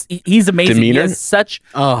 He's amazing. Demeanor? He has such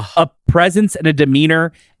a presence and a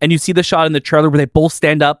demeanor. And you see the shot in the trailer where they both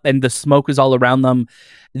stand up and the smoke is all around them.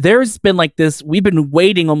 There's been like this. We've been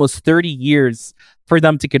waiting almost 30 years for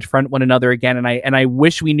them to confront one another again. And I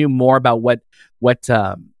wish we knew more about what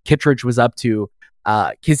Kittredge was up to.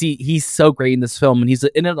 Because he's so great in this film, and he's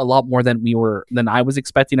in it a lot more than I was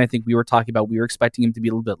expecting. I think we were expecting him to be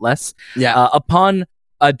a little bit less. Yeah. Upon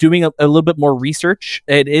doing a little bit more research,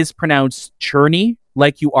 it is pronounced Cherney.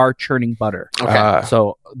 like you are churning butter. Okay.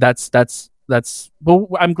 So that's. Well,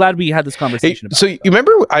 I'm glad we had this conversation. So you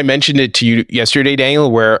remember I mentioned it to you yesterday,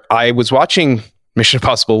 Daniel, where I was watching Mission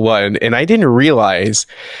Impossible 1, and I didn't realize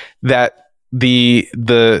that the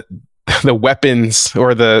weapons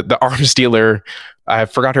or the arms dealer, I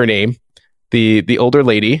forgot her name, the older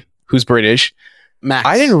lady who's British, Max.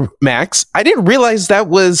 I didn't realize that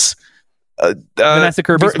was Vanessa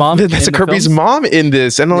Kirby's mom. Vanessa Kirby's mom in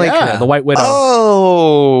this, and I'm like, the White Widow.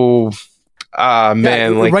 Oh.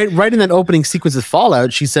 Man, like right in that opening sequence of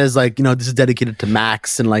Fallout, she says like, this is dedicated to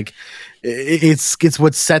Max, and like it's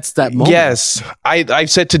what sets that moment. Yes, I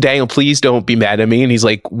said to Daniel, please don't be mad at me, and he's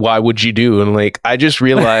like, why would you do? And like, I just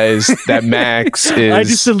realized that Max is I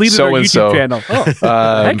just deleted so our YouTube channel.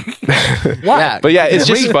 Why? But yeah, it's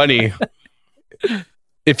just funny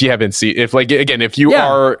if you haven't seen. If like again, if you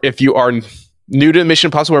are new to Mission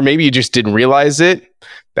Impossible, or maybe you just didn't realize it.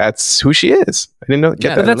 That's who she is. I didn't know.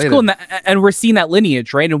 But that's cool, and we're seeing that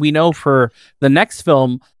lineage, right? And we know for the next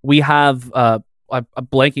film we have I'm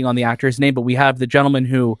blanking on the actor's name, but we have the gentleman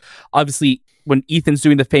who obviously, when Ethan's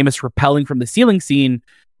doing the famous rappelling from the ceiling scene,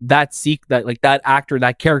 that actor,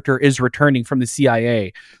 that character is returning from the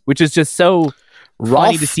CIA, which is just so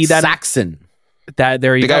funny to see that Saxon. That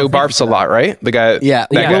there you the go. guy who barfs a lot, right? The guy,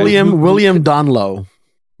 William Donlow.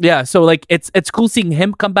 Yeah, so like it's cool seeing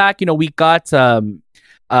him come back. We got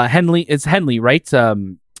Henley. It's Henley, right?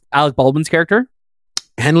 Alec Baldwin's character.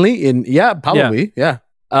 Henley probably. Yeah.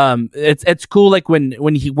 It's cool like when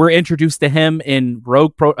we're introduced to him in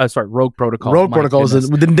Rogue Protocol. Rogue Protocol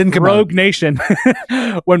didn't come Rogue out. Nation.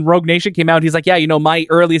 When Rogue Nation came out, he's like, my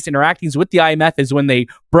earliest interactions with the IMF is when they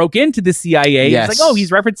broke into the CIA. Yes. He's like,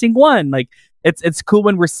 he's referencing one. Like it's cool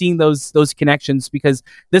when we're seeing those connections, because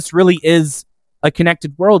this really is a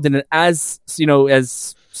connected world, and as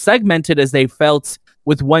as segmented as they felt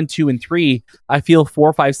with 1, 2, and 3, I feel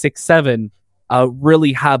 4, 5, 6, 7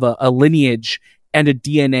 really have a lineage and a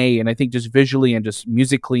DNA, and I think just visually and just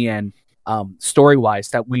musically and story wise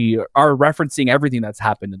that we are referencing everything that's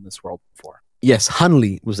happened in this world before. Yes,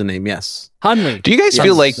 Hunley was the name. Yes, Hunley. Do you guys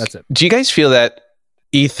feel like? Do you guys feel that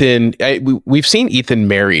Ethan? We've seen Ethan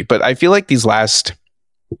married, but I feel like these last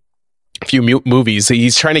few movies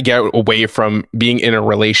he's trying to get away from being in a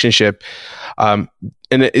relationship, and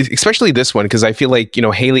especially this one, because I feel like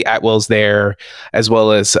Hayley Atwell's there, as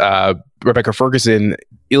well as Rebecca Ferguson,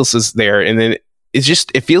 Ilsa's there, and then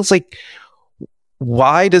it feels like,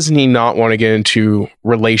 why doesn't he not want to get into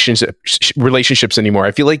relationships anymore?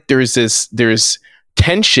 I feel like there's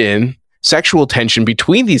tension, sexual tension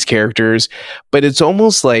between these characters, but it's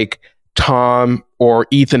almost like Tom or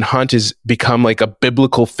Ethan Hunt has become like a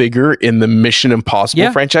biblical figure in the Mission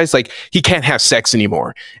Impossible franchise. Like, he can't have sex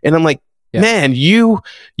anymore. And I'm like, man, you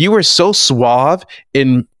were so suave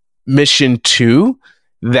in Mission 2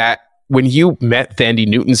 that when you met Thandie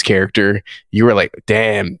Newton's character, you were like,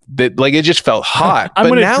 damn, that, like, it just felt hot.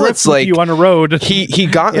 But now it's like you on a road. He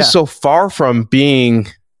gotten so far from being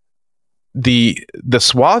the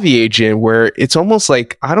suave agent, where it's almost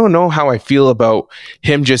like, I don't know how I feel about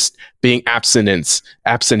him just being abstinent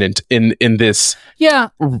in this. Yeah,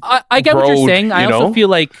 I get what you're saying. I also feel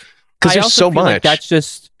like, because there's so much. Like that's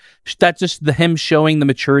just him showing the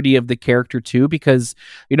maturity of the character too, because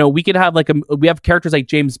we could have we have characters like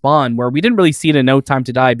James Bond, where we didn't really see it in No Time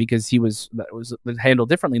to Die because that was handled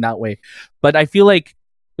differently in that way. But I feel like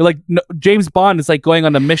James Bond is like going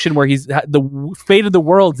on a mission where the fate of the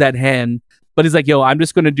world's at hand, but he's like, I'm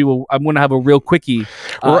going to have a real quickie,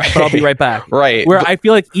 but I'll be right back. Right. Where I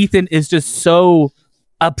feel like Ethan is just so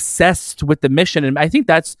obsessed with the mission, and I think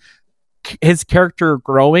that's his character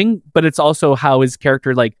growing, but it's also how his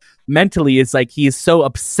character like mentally is like, he is so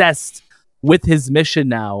obsessed with his mission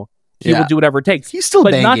now. He will do whatever it takes. He's still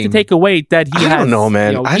banging. Not to take away that he has. I don't know,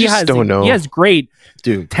 man. I just don't know. He has great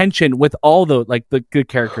tension with all the good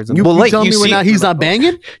characters. You tell me now he's not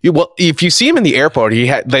banging? If you see him in the airport, he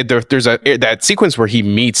had there's that sequence where he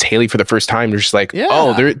meets Hayley for the first time. You're just like,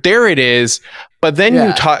 oh, there it is. But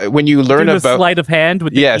then when you learn about sleight of hand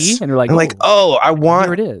with the key, and you're like, I want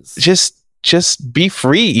there it is. Just be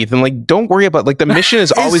free, Ethan. Like, don't worry about, like, the mission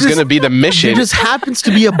is always going to be the mission. There just happens to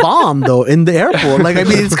be a bomb though in the airport. Like, I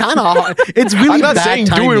mean, it's kind of, it's really. I'm not saying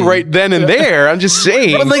timing. Do it right then and there. I'm just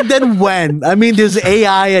saying. But like, then when? I mean, there's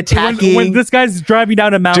AI attacking. When this guy's driving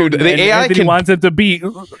down a mountain, dude, the AI wants him to be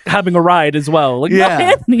having a ride as well. Like,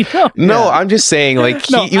 Anthony, no, I'm just saying, like,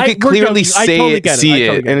 you can clearly see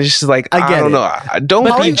it, and it's just like, I don't know.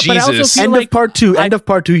 Don't be Jesus. End of part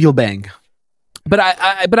two, you'll bang. But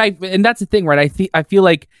I, and that's the thing, right? I feel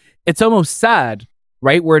like it's almost sad,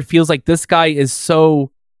 right? Where it feels like this guy is so,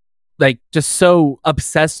 like, just so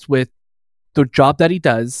obsessed with the job that he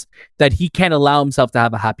does that he can't allow himself to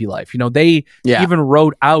have a happy life. They even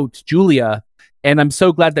wrote out Julia, and I'm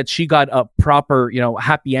so glad that she got a proper,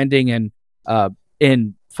 happy ending and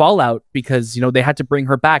in Fallout, because they had to bring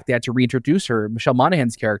her back. They had to reintroduce her, Michelle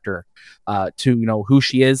Monaghan's character, to who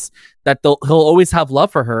she is. That he'll always have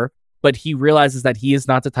love for her, but he realizes that he is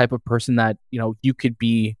not the type of person that you could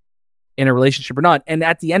be in a relationship or not. And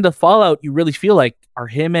at the end of Fallout, you really feel like, are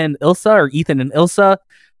him and Ilsa, or Ethan and Ilsa,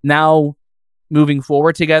 now moving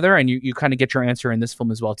forward together? And you kind of get your answer in this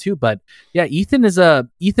film as well too. But yeah,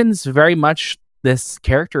 Ethan's very much this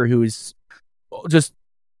character who is just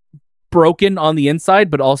broken on the inside,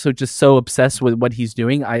 but also just so obsessed with what he's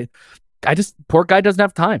doing. I just, poor guy doesn't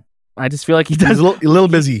have time. I just feel like he does. He's a little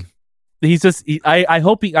busy. He's just, I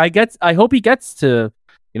hope he gets to,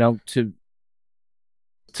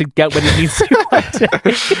 to get what he needs to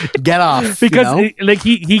get off,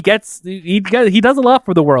 because he does a lot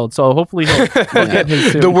for the world, so hopefully he'll get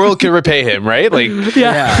his soon. The world can repay him, right? Like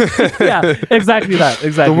yeah, exactly that.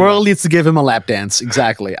 The world needs to give him a lap dance.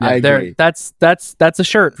 Exactly. I agree. That's a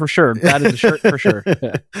shirt for sure. That is a shirt for sure.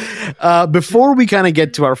 Before we kind of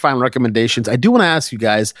get to our final recommendations, I do want to ask you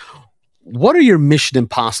guys, what are your Mission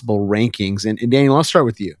Impossible rankings? And Daniel, I'll start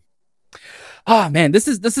with you. Oh man, this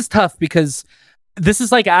is tough, because this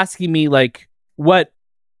is like asking me like what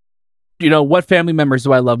family members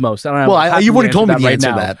do I love most? I don't know. Well, you've already told me the answer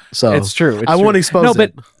to that, so it's true. I won't expose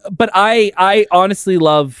it. But I honestly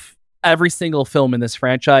love every single film in this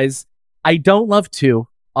franchise. I don't love 2.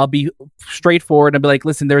 I'll be straightforward and be like,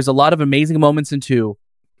 listen, there's a lot of amazing moments in 2,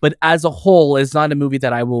 but as a whole, it's not a movie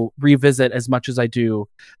that I will revisit as much as I do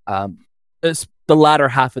the latter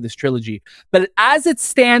half of this trilogy. But as it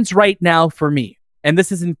stands right now for me, and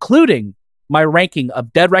this is including my ranking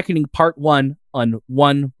of Dead Reckoning Part 1 on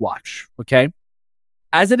one watch, okay?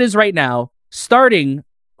 As it is right now, starting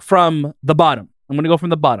from the bottom, I'm going to go from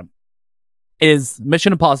the bottom, is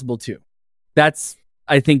Mission Impossible 2. That's,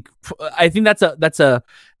 I think that's a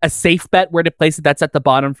safe bet where to place it. That's at the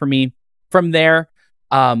bottom for me. From there,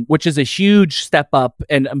 which is a huge step up,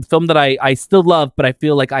 and a film that I still love, but I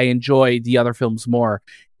feel like I enjoy the other films more,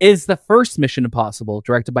 is the first Mission Impossible,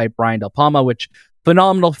 directed by Brian De Palma, which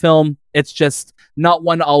phenomenal film. It's just not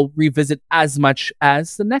one I'll revisit as much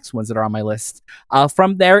as the next ones that are on my list.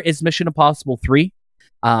 From there is Mission Impossible 3.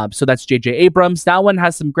 So that's J.J. Abrams. That one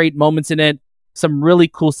has some great moments in it, some really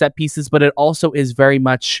cool set pieces, but it also is very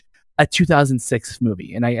much a 2006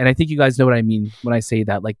 movie. And I think you guys know what I mean when I say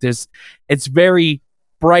that. Like it's very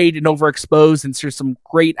bright and overexposed, and there's some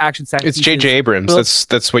great action set pieces. It's J.J. Abrams.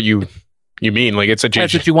 That's what you mean. Like it's a J.J.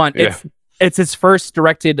 That's what you want. Yeah. It's his first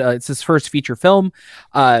directed, it's his first feature film.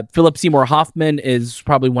 Philip Seymour Hoffman is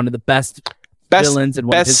probably one of the best villains and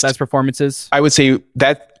one of his best performances. I would say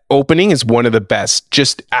that opening is one of the best,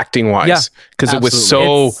 just acting wise, because it was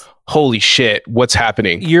so holy shit, what's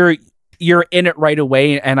happening? You're in it right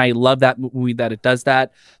away, and I love that movie that it does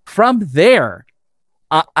that. From there,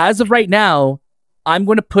 as of right now, I'm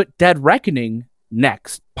going to put Dead Reckoning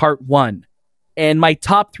next, Part 1. And my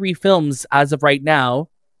top 3 films as of right now,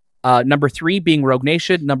 number 3 being Rogue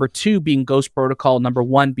Nation, number 2 being Ghost Protocol, number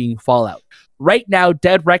 1 being Fallout. Right now,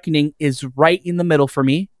 Dead Reckoning is right in the middle for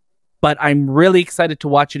me, but I'm really excited to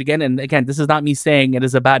watch it again. And again, this is not me saying it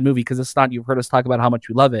is a bad movie, because it's not. You've heard us talk about how much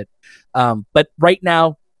we love it. But right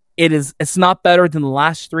now, it's not better than the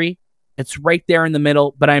last 3. It's right there in the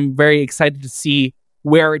middle, but I'm very excited to see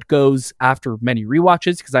where it goes after many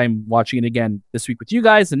rewatches, because I'm watching it again this week with you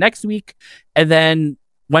guys and next week, and then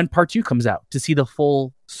when Part 2 comes out to see the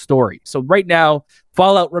full story. So right now,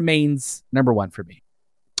 Fallout remains number 1 for me.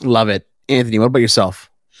 Love it. Anthony, what about yourself?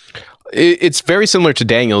 It's very similar to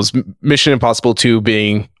Daniel's. Mission Impossible 2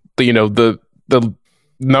 being the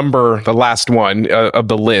last one of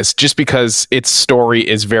the list, just because its story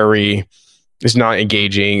is not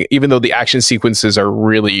engaging, even though the action sequences are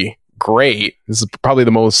really great. This is probably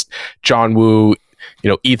the most John Woo,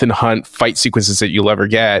 Ethan Hunt fight sequences that you'll ever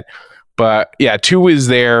get. But yeah, 2 is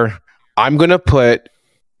there. I'm going to put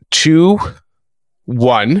 2,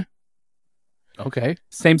 1. Okay.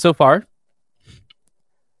 Same so far.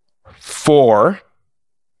 4.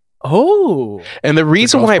 Oh. And the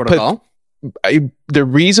reason why the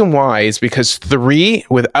reason why is because 3,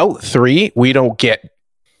 without 3, we don't get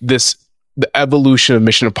the evolution of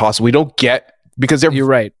Mission Impossible. We don't get, because you're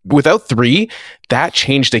right. Without 3, that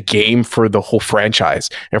changed the game for the whole franchise.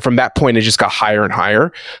 And from that point, it just got higher and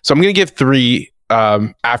higher. So I'm going to give 3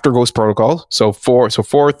 after Ghost Protocol. So 4,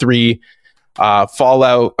 3,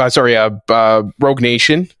 Fallout, Rogue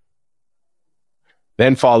Nation.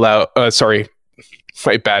 Then Fallout,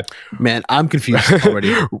 my bad. Man, I'm confused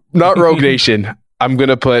already. Not Rogue Nation. I'm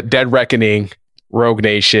gonna put Dead Reckoning, Rogue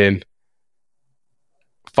Nation,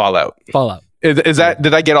 Fallout. Is that,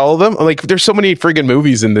 did I get all of them? Like, there's so many friggin'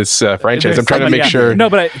 movies in this franchise. I'm trying to make sure. No,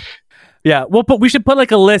 but we should put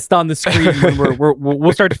like a list on the screen when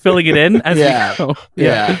we'll start filling it in as we go.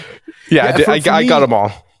 I got them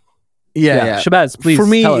all. Yeah. Shabazz, please. For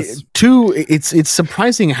me, tell us. 2, it's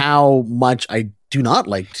surprising how much I do not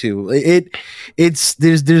like 2.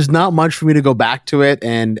 There's not much for me to go back to it,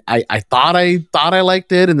 and I thought I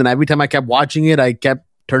liked it, and then every time I kept watching it, I kept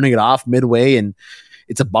turning it off midway, and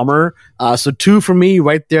it's a bummer. So 2 for me,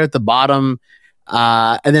 right there at the bottom.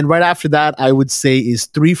 And then right after that, I would say is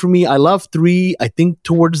 3 for me. I love 3. I think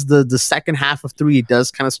towards the second half of 3, it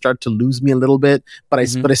does kind of start to lose me a little bit, but I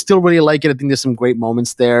still really like it. I think there's some great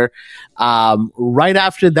moments there. Right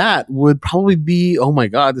after that would probably be, oh my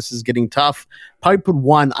God, this is getting tough. Probably put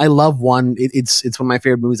 1. I love 1. It's one of my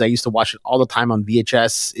favorite movies. I used to watch it all the time on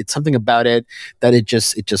VHS. It's something about it that it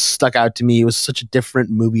just stuck out to me. It was such a different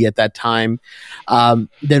movie at that time.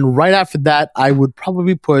 Then right after that, I would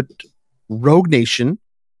probably put Rogue Nation,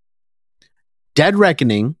 Dead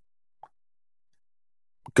Reckoning,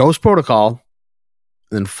 Ghost Protocol,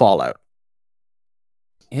 and then Fallout.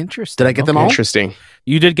 Interesting. Did I get them all? Interesting.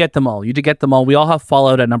 You did get them all. We all have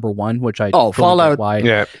Fallout at number 1, which I Fallout.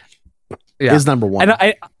 Yeah. Is number 1.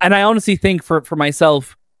 And I honestly think for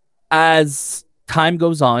myself, as time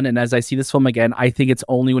goes on and as I see this film again, I think it's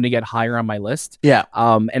only going to get higher on my list. Yeah.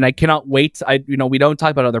 And I cannot wait. We don't talk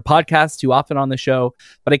about other podcasts too often on the show,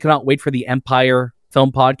 but I cannot wait for the Empire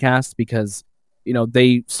Film Podcast because,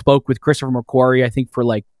 they spoke with Christopher McQuarrie, I think for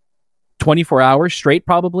like 24 hours straight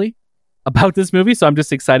probably about this movie. So I'm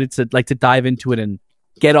just excited to dive into it and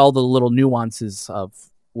get all the little nuances of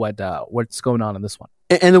what's going on in this one.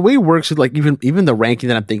 And the way it works with like even the ranking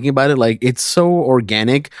that I'm thinking about it, like it's so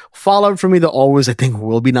organic. Fallout for me, that always I think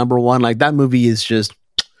will be number 1. Like that movie is just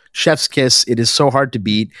chef's kiss. It is so hard to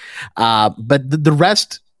beat. But the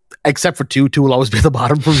rest, except for 2 will always be at the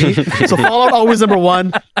bottom for me. So Fallout always number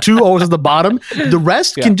 1, 2 always at the bottom. The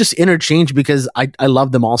rest can just interchange because I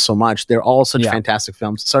love them all so much. They're all such fantastic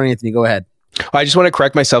films. Sorry, Anthony, go ahead. I just want to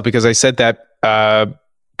correct myself because I said that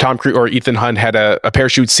Tom Cruise or Ethan Hunt had a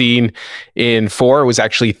parachute scene in 4. It was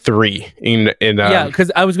actually 3 in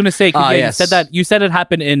because I was going to say you said it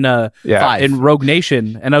happened in 5 in Rogue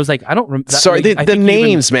Nation, and I was like, I don't remember. Sorry, the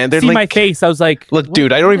names, man. They're see like my face. I was like, look,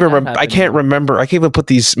 dude, I don't even remember. I can't remember. I can't even put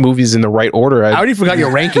these movies in the right order. I already forgot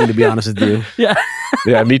your ranking, to be honest with you.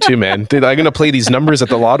 Yeah, me too, man. Dude, I'm gonna play these numbers at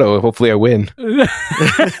the lotto. Hopefully, I win.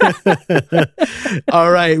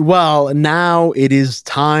 All right. Well, now it is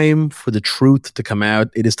time for the truth to come out.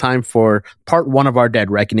 It is time for part 1 of our Dead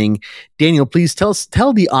Reckoning. Daniel, please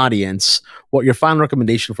tell the audience what your final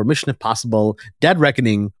recommendation for Mission Impossible Dead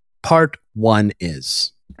Reckoning Part 1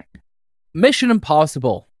 is. Mission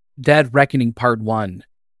Impossible Dead Reckoning Part 1.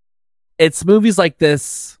 It's movies like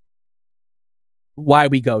this why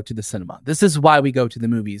we go to the cinema. This is why we go to the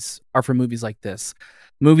movies, are for movies like this.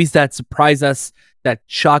 Movies that surprise us, that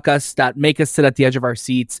shock us, that make us sit at the edge of our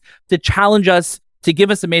seats, to challenge us, to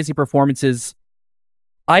give us amazing performances.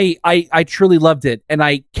 I truly loved it, and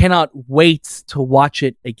I cannot wait to watch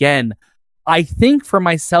it again. I think for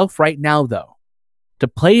myself right now, though, to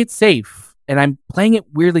play it safe, and I'm playing it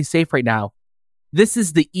weirdly safe right now, this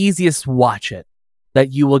is the easiest watch it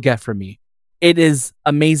that you will get from me. It is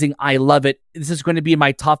amazing. I love it. This is going to be in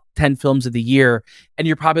my top 10 films of the year. And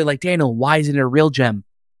you're probably like, Daniel, why isn't it a real gem?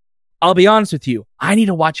 I'll be honest with you. I need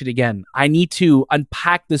to watch it again. I need to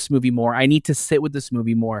unpack this movie more. I need to sit with this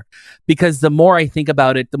movie more, because the more I think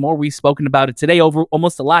about it, the more we've spoken about it today over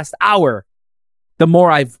almost the last hour, the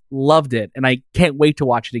more I've loved it. And I can't wait to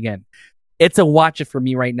watch it again. It's a watch it for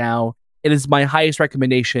me right now. It is my highest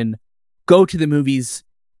recommendation. Go to the movies,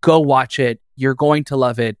 go watch it. You're going to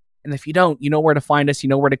love it. And if you don't, you know where to find us, you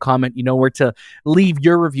know where to comment, you know where to leave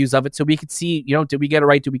your reviews of it so we could see, did we get it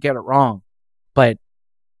right? Did we get it wrong? But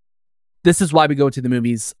this is why we go to the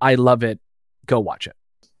movies. I love it. Go watch it.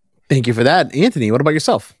 Thank you for that. Anthony, what about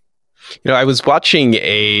yourself? I was watching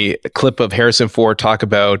a clip of Harrison Ford talk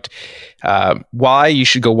about why you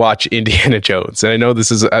should go watch Indiana Jones. And I know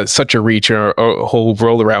this is such a reach or a whole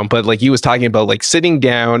roll around, but like he was talking about like sitting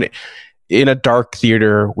down in a dark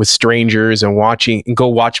theater with strangers and go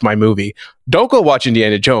watch my movie. Don't go watch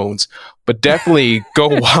Indiana Jones, but definitely go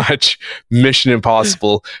watch Mission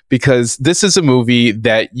Impossible, because this is a movie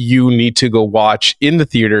that you need to go watch in the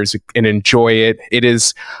theaters and enjoy it. It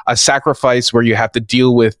is a sacrifice where you have to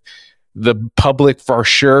deal with the public for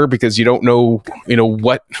sure, because you don't know,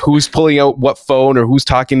 who's pulling out what phone or who's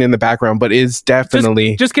talking in the background, but is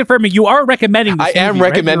definitely just confirming you are recommending this I movie, am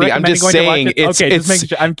recommending. Right? I'm just saying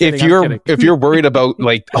if you're worried about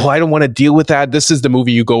like, oh, I don't want to deal with that, this is the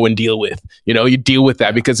movie you go and deal with. You deal with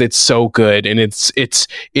that because it's so good, and it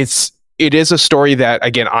is a story that,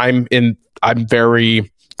 again, I'm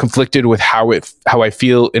very conflicted with how I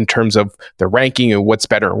feel in terms of the ranking and what's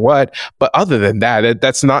better and what. But other than that,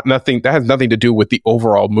 that has nothing to do with the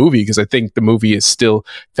overall movie, because I think the movie is still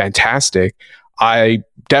fantastic. I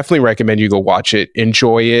definitely recommend you go watch it,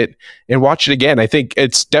 enjoy it, and watch it again. I think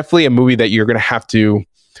it's definitely a movie that you're going to have to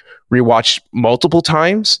rewatch multiple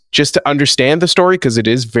times just to understand the story, because it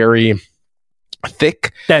is very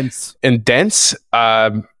thick, dense.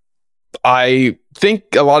 I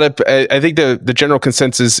think the general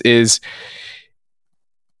consensus is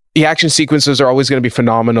the action sequences are always going to be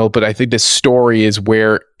phenomenal, but I think the story is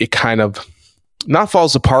where it kind of not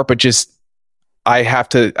falls apart, but just I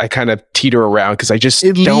kind of teeter around because I just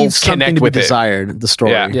don't connect with it. Desired the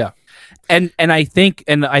story, yeah. And I think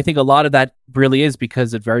a lot of that really is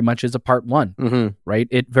because it very much is a part one, right?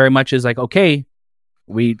 It very much is like, okay.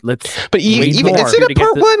 But even is it a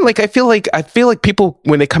part one? Like I feel like people,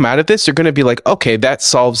 when they come out of this, they're going to be like, okay, that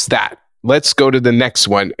solves that. Let's go to the next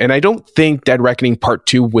one. And I don't think Dead Reckoning Part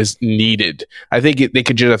 2 was needed. I think they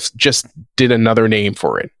could just did another name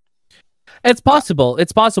for it. It's possible,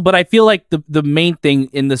 but I feel like the main thing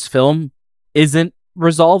in this film isn't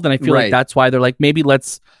resolved, and I feel like that's why they're like, maybe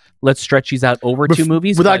let's stretch these out over 2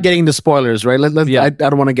 movies without getting into spoilers, right? I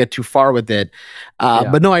don't want to get too far with it,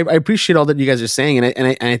 but no, I appreciate all that you guys are saying,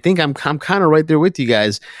 and I think I'm kind of right there with you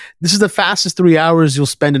guys. This is the fastest 3 hours you'll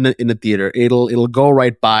spend in a theater. It'll go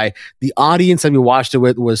right by. The audience that we watched it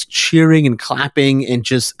with was cheering and clapping and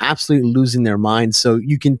just absolutely losing their minds. So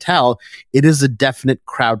you can tell it is a definite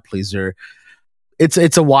crowd pleaser.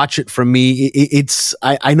 It's a watch it from me.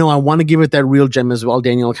 I know I want to give it that real gem as well,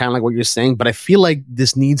 Daniel, kind of like what you're saying, but I feel like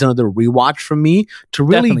this needs another rewatch from me to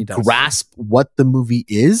really grasp what the movie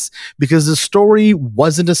is, because the story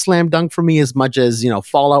wasn't a slam dunk for me as much as,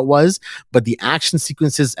 Fallout was, but the action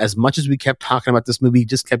sequences, as much as we kept talking about this movie,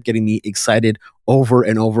 just kept getting me excited over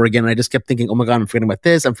and over again. And I just kept thinking, oh my God, I'm forgetting about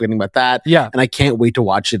this, I'm forgetting about that. Yeah. And I can't wait to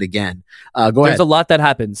watch it again. Go ahead. There's a lot that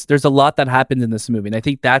happens. There's a lot that happens in this movie. And I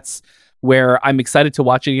think that's where I'm excited to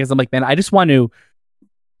watch it, because I'm like, man, I just want to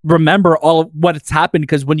remember all what it's happened,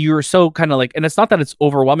 because when you're so kind of like, and it's not that it's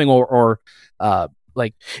overwhelming or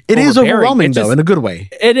like it is overwhelming though, in a good way.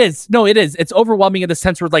 It is. No, it is. It's overwhelming in the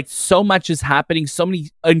sense where like so much is happening, so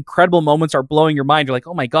many incredible moments are blowing your mind. You're like,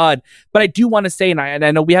 oh my God. But I do want to say, and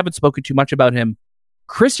I know we haven't spoken too much about him,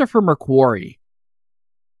 Christopher McQuarrie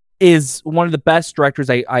is one of the best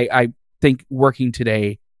directors I think working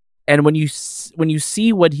today. And when you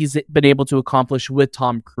see what he's been able to accomplish with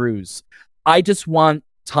Tom Cruise, I just want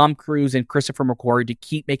Tom Cruise and Christopher McQuarrie to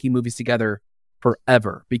keep making movies together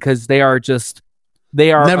forever, because they are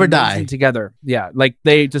never die together. Yeah, like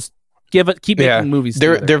they just keep making movies.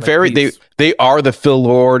 They're together. They are the Phil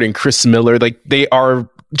Lord and Chris Miller. Like they are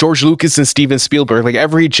George Lucas and Steven Spielberg. Like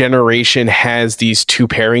every generation has these two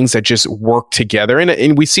pairings that just work together,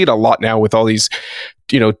 and we see it a lot now with all these,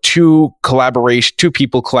 two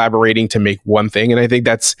people collaborating to make one thing. And I think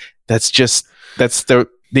that's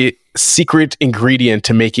the secret ingredient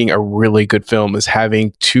to making a really good film, is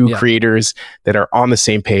having two creators that are on the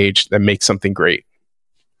same page that make something great.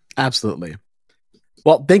 Absolutely.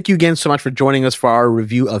 Well, thank you again so much for joining us for our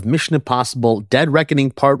review of Mission Impossible Dead Reckoning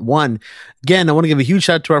Part 1. Again, I want to give a huge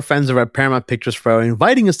shout out to our friends over at Paramount Pictures for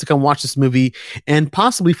inviting us to come watch this movie, and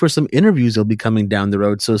possibly for some interviews that'll be coming down the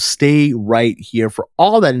road. So stay right here for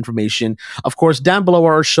all that information. Of course, down below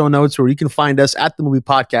are our show notes, where you can find us at The Movie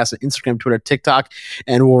Podcast on Instagram, Twitter, TikTok,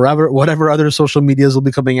 and whatever other social medias will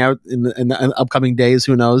be coming out in the upcoming days.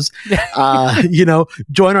 Who knows?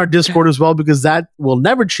 Join our Discord as well, because that will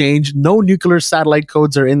never change. No nuclear satellite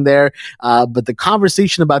codes are in there, but the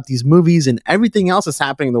conversation about these movies and everything else that's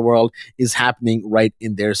happening in the world is happening right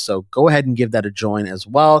in there. So go ahead and give that a join as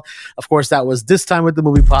well. Of course, that was This Time with the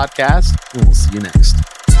Movie Podcast, and we'll see you next.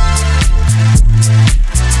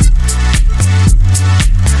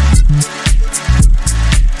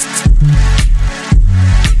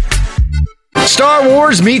 Star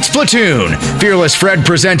Wars meets Platoon. Fearless Fred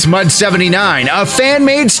presents Mud 79, a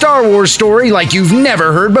fan-made Star Wars story like you've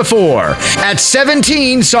never heard before. At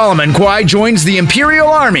 17, Solomon Quai joins the Imperial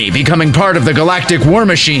Army, becoming part of the Galactic War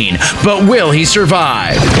Machine. But will he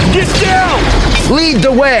survive? Get down! Lead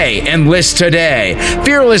the way and list today.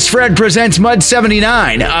 Fearless Fred presents Mud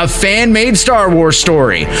 79, a fan-made Star Wars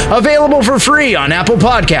story. Available for free on Apple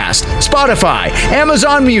Podcast, Spotify,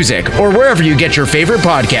 Amazon Music, or wherever you get your favorite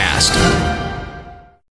podcast.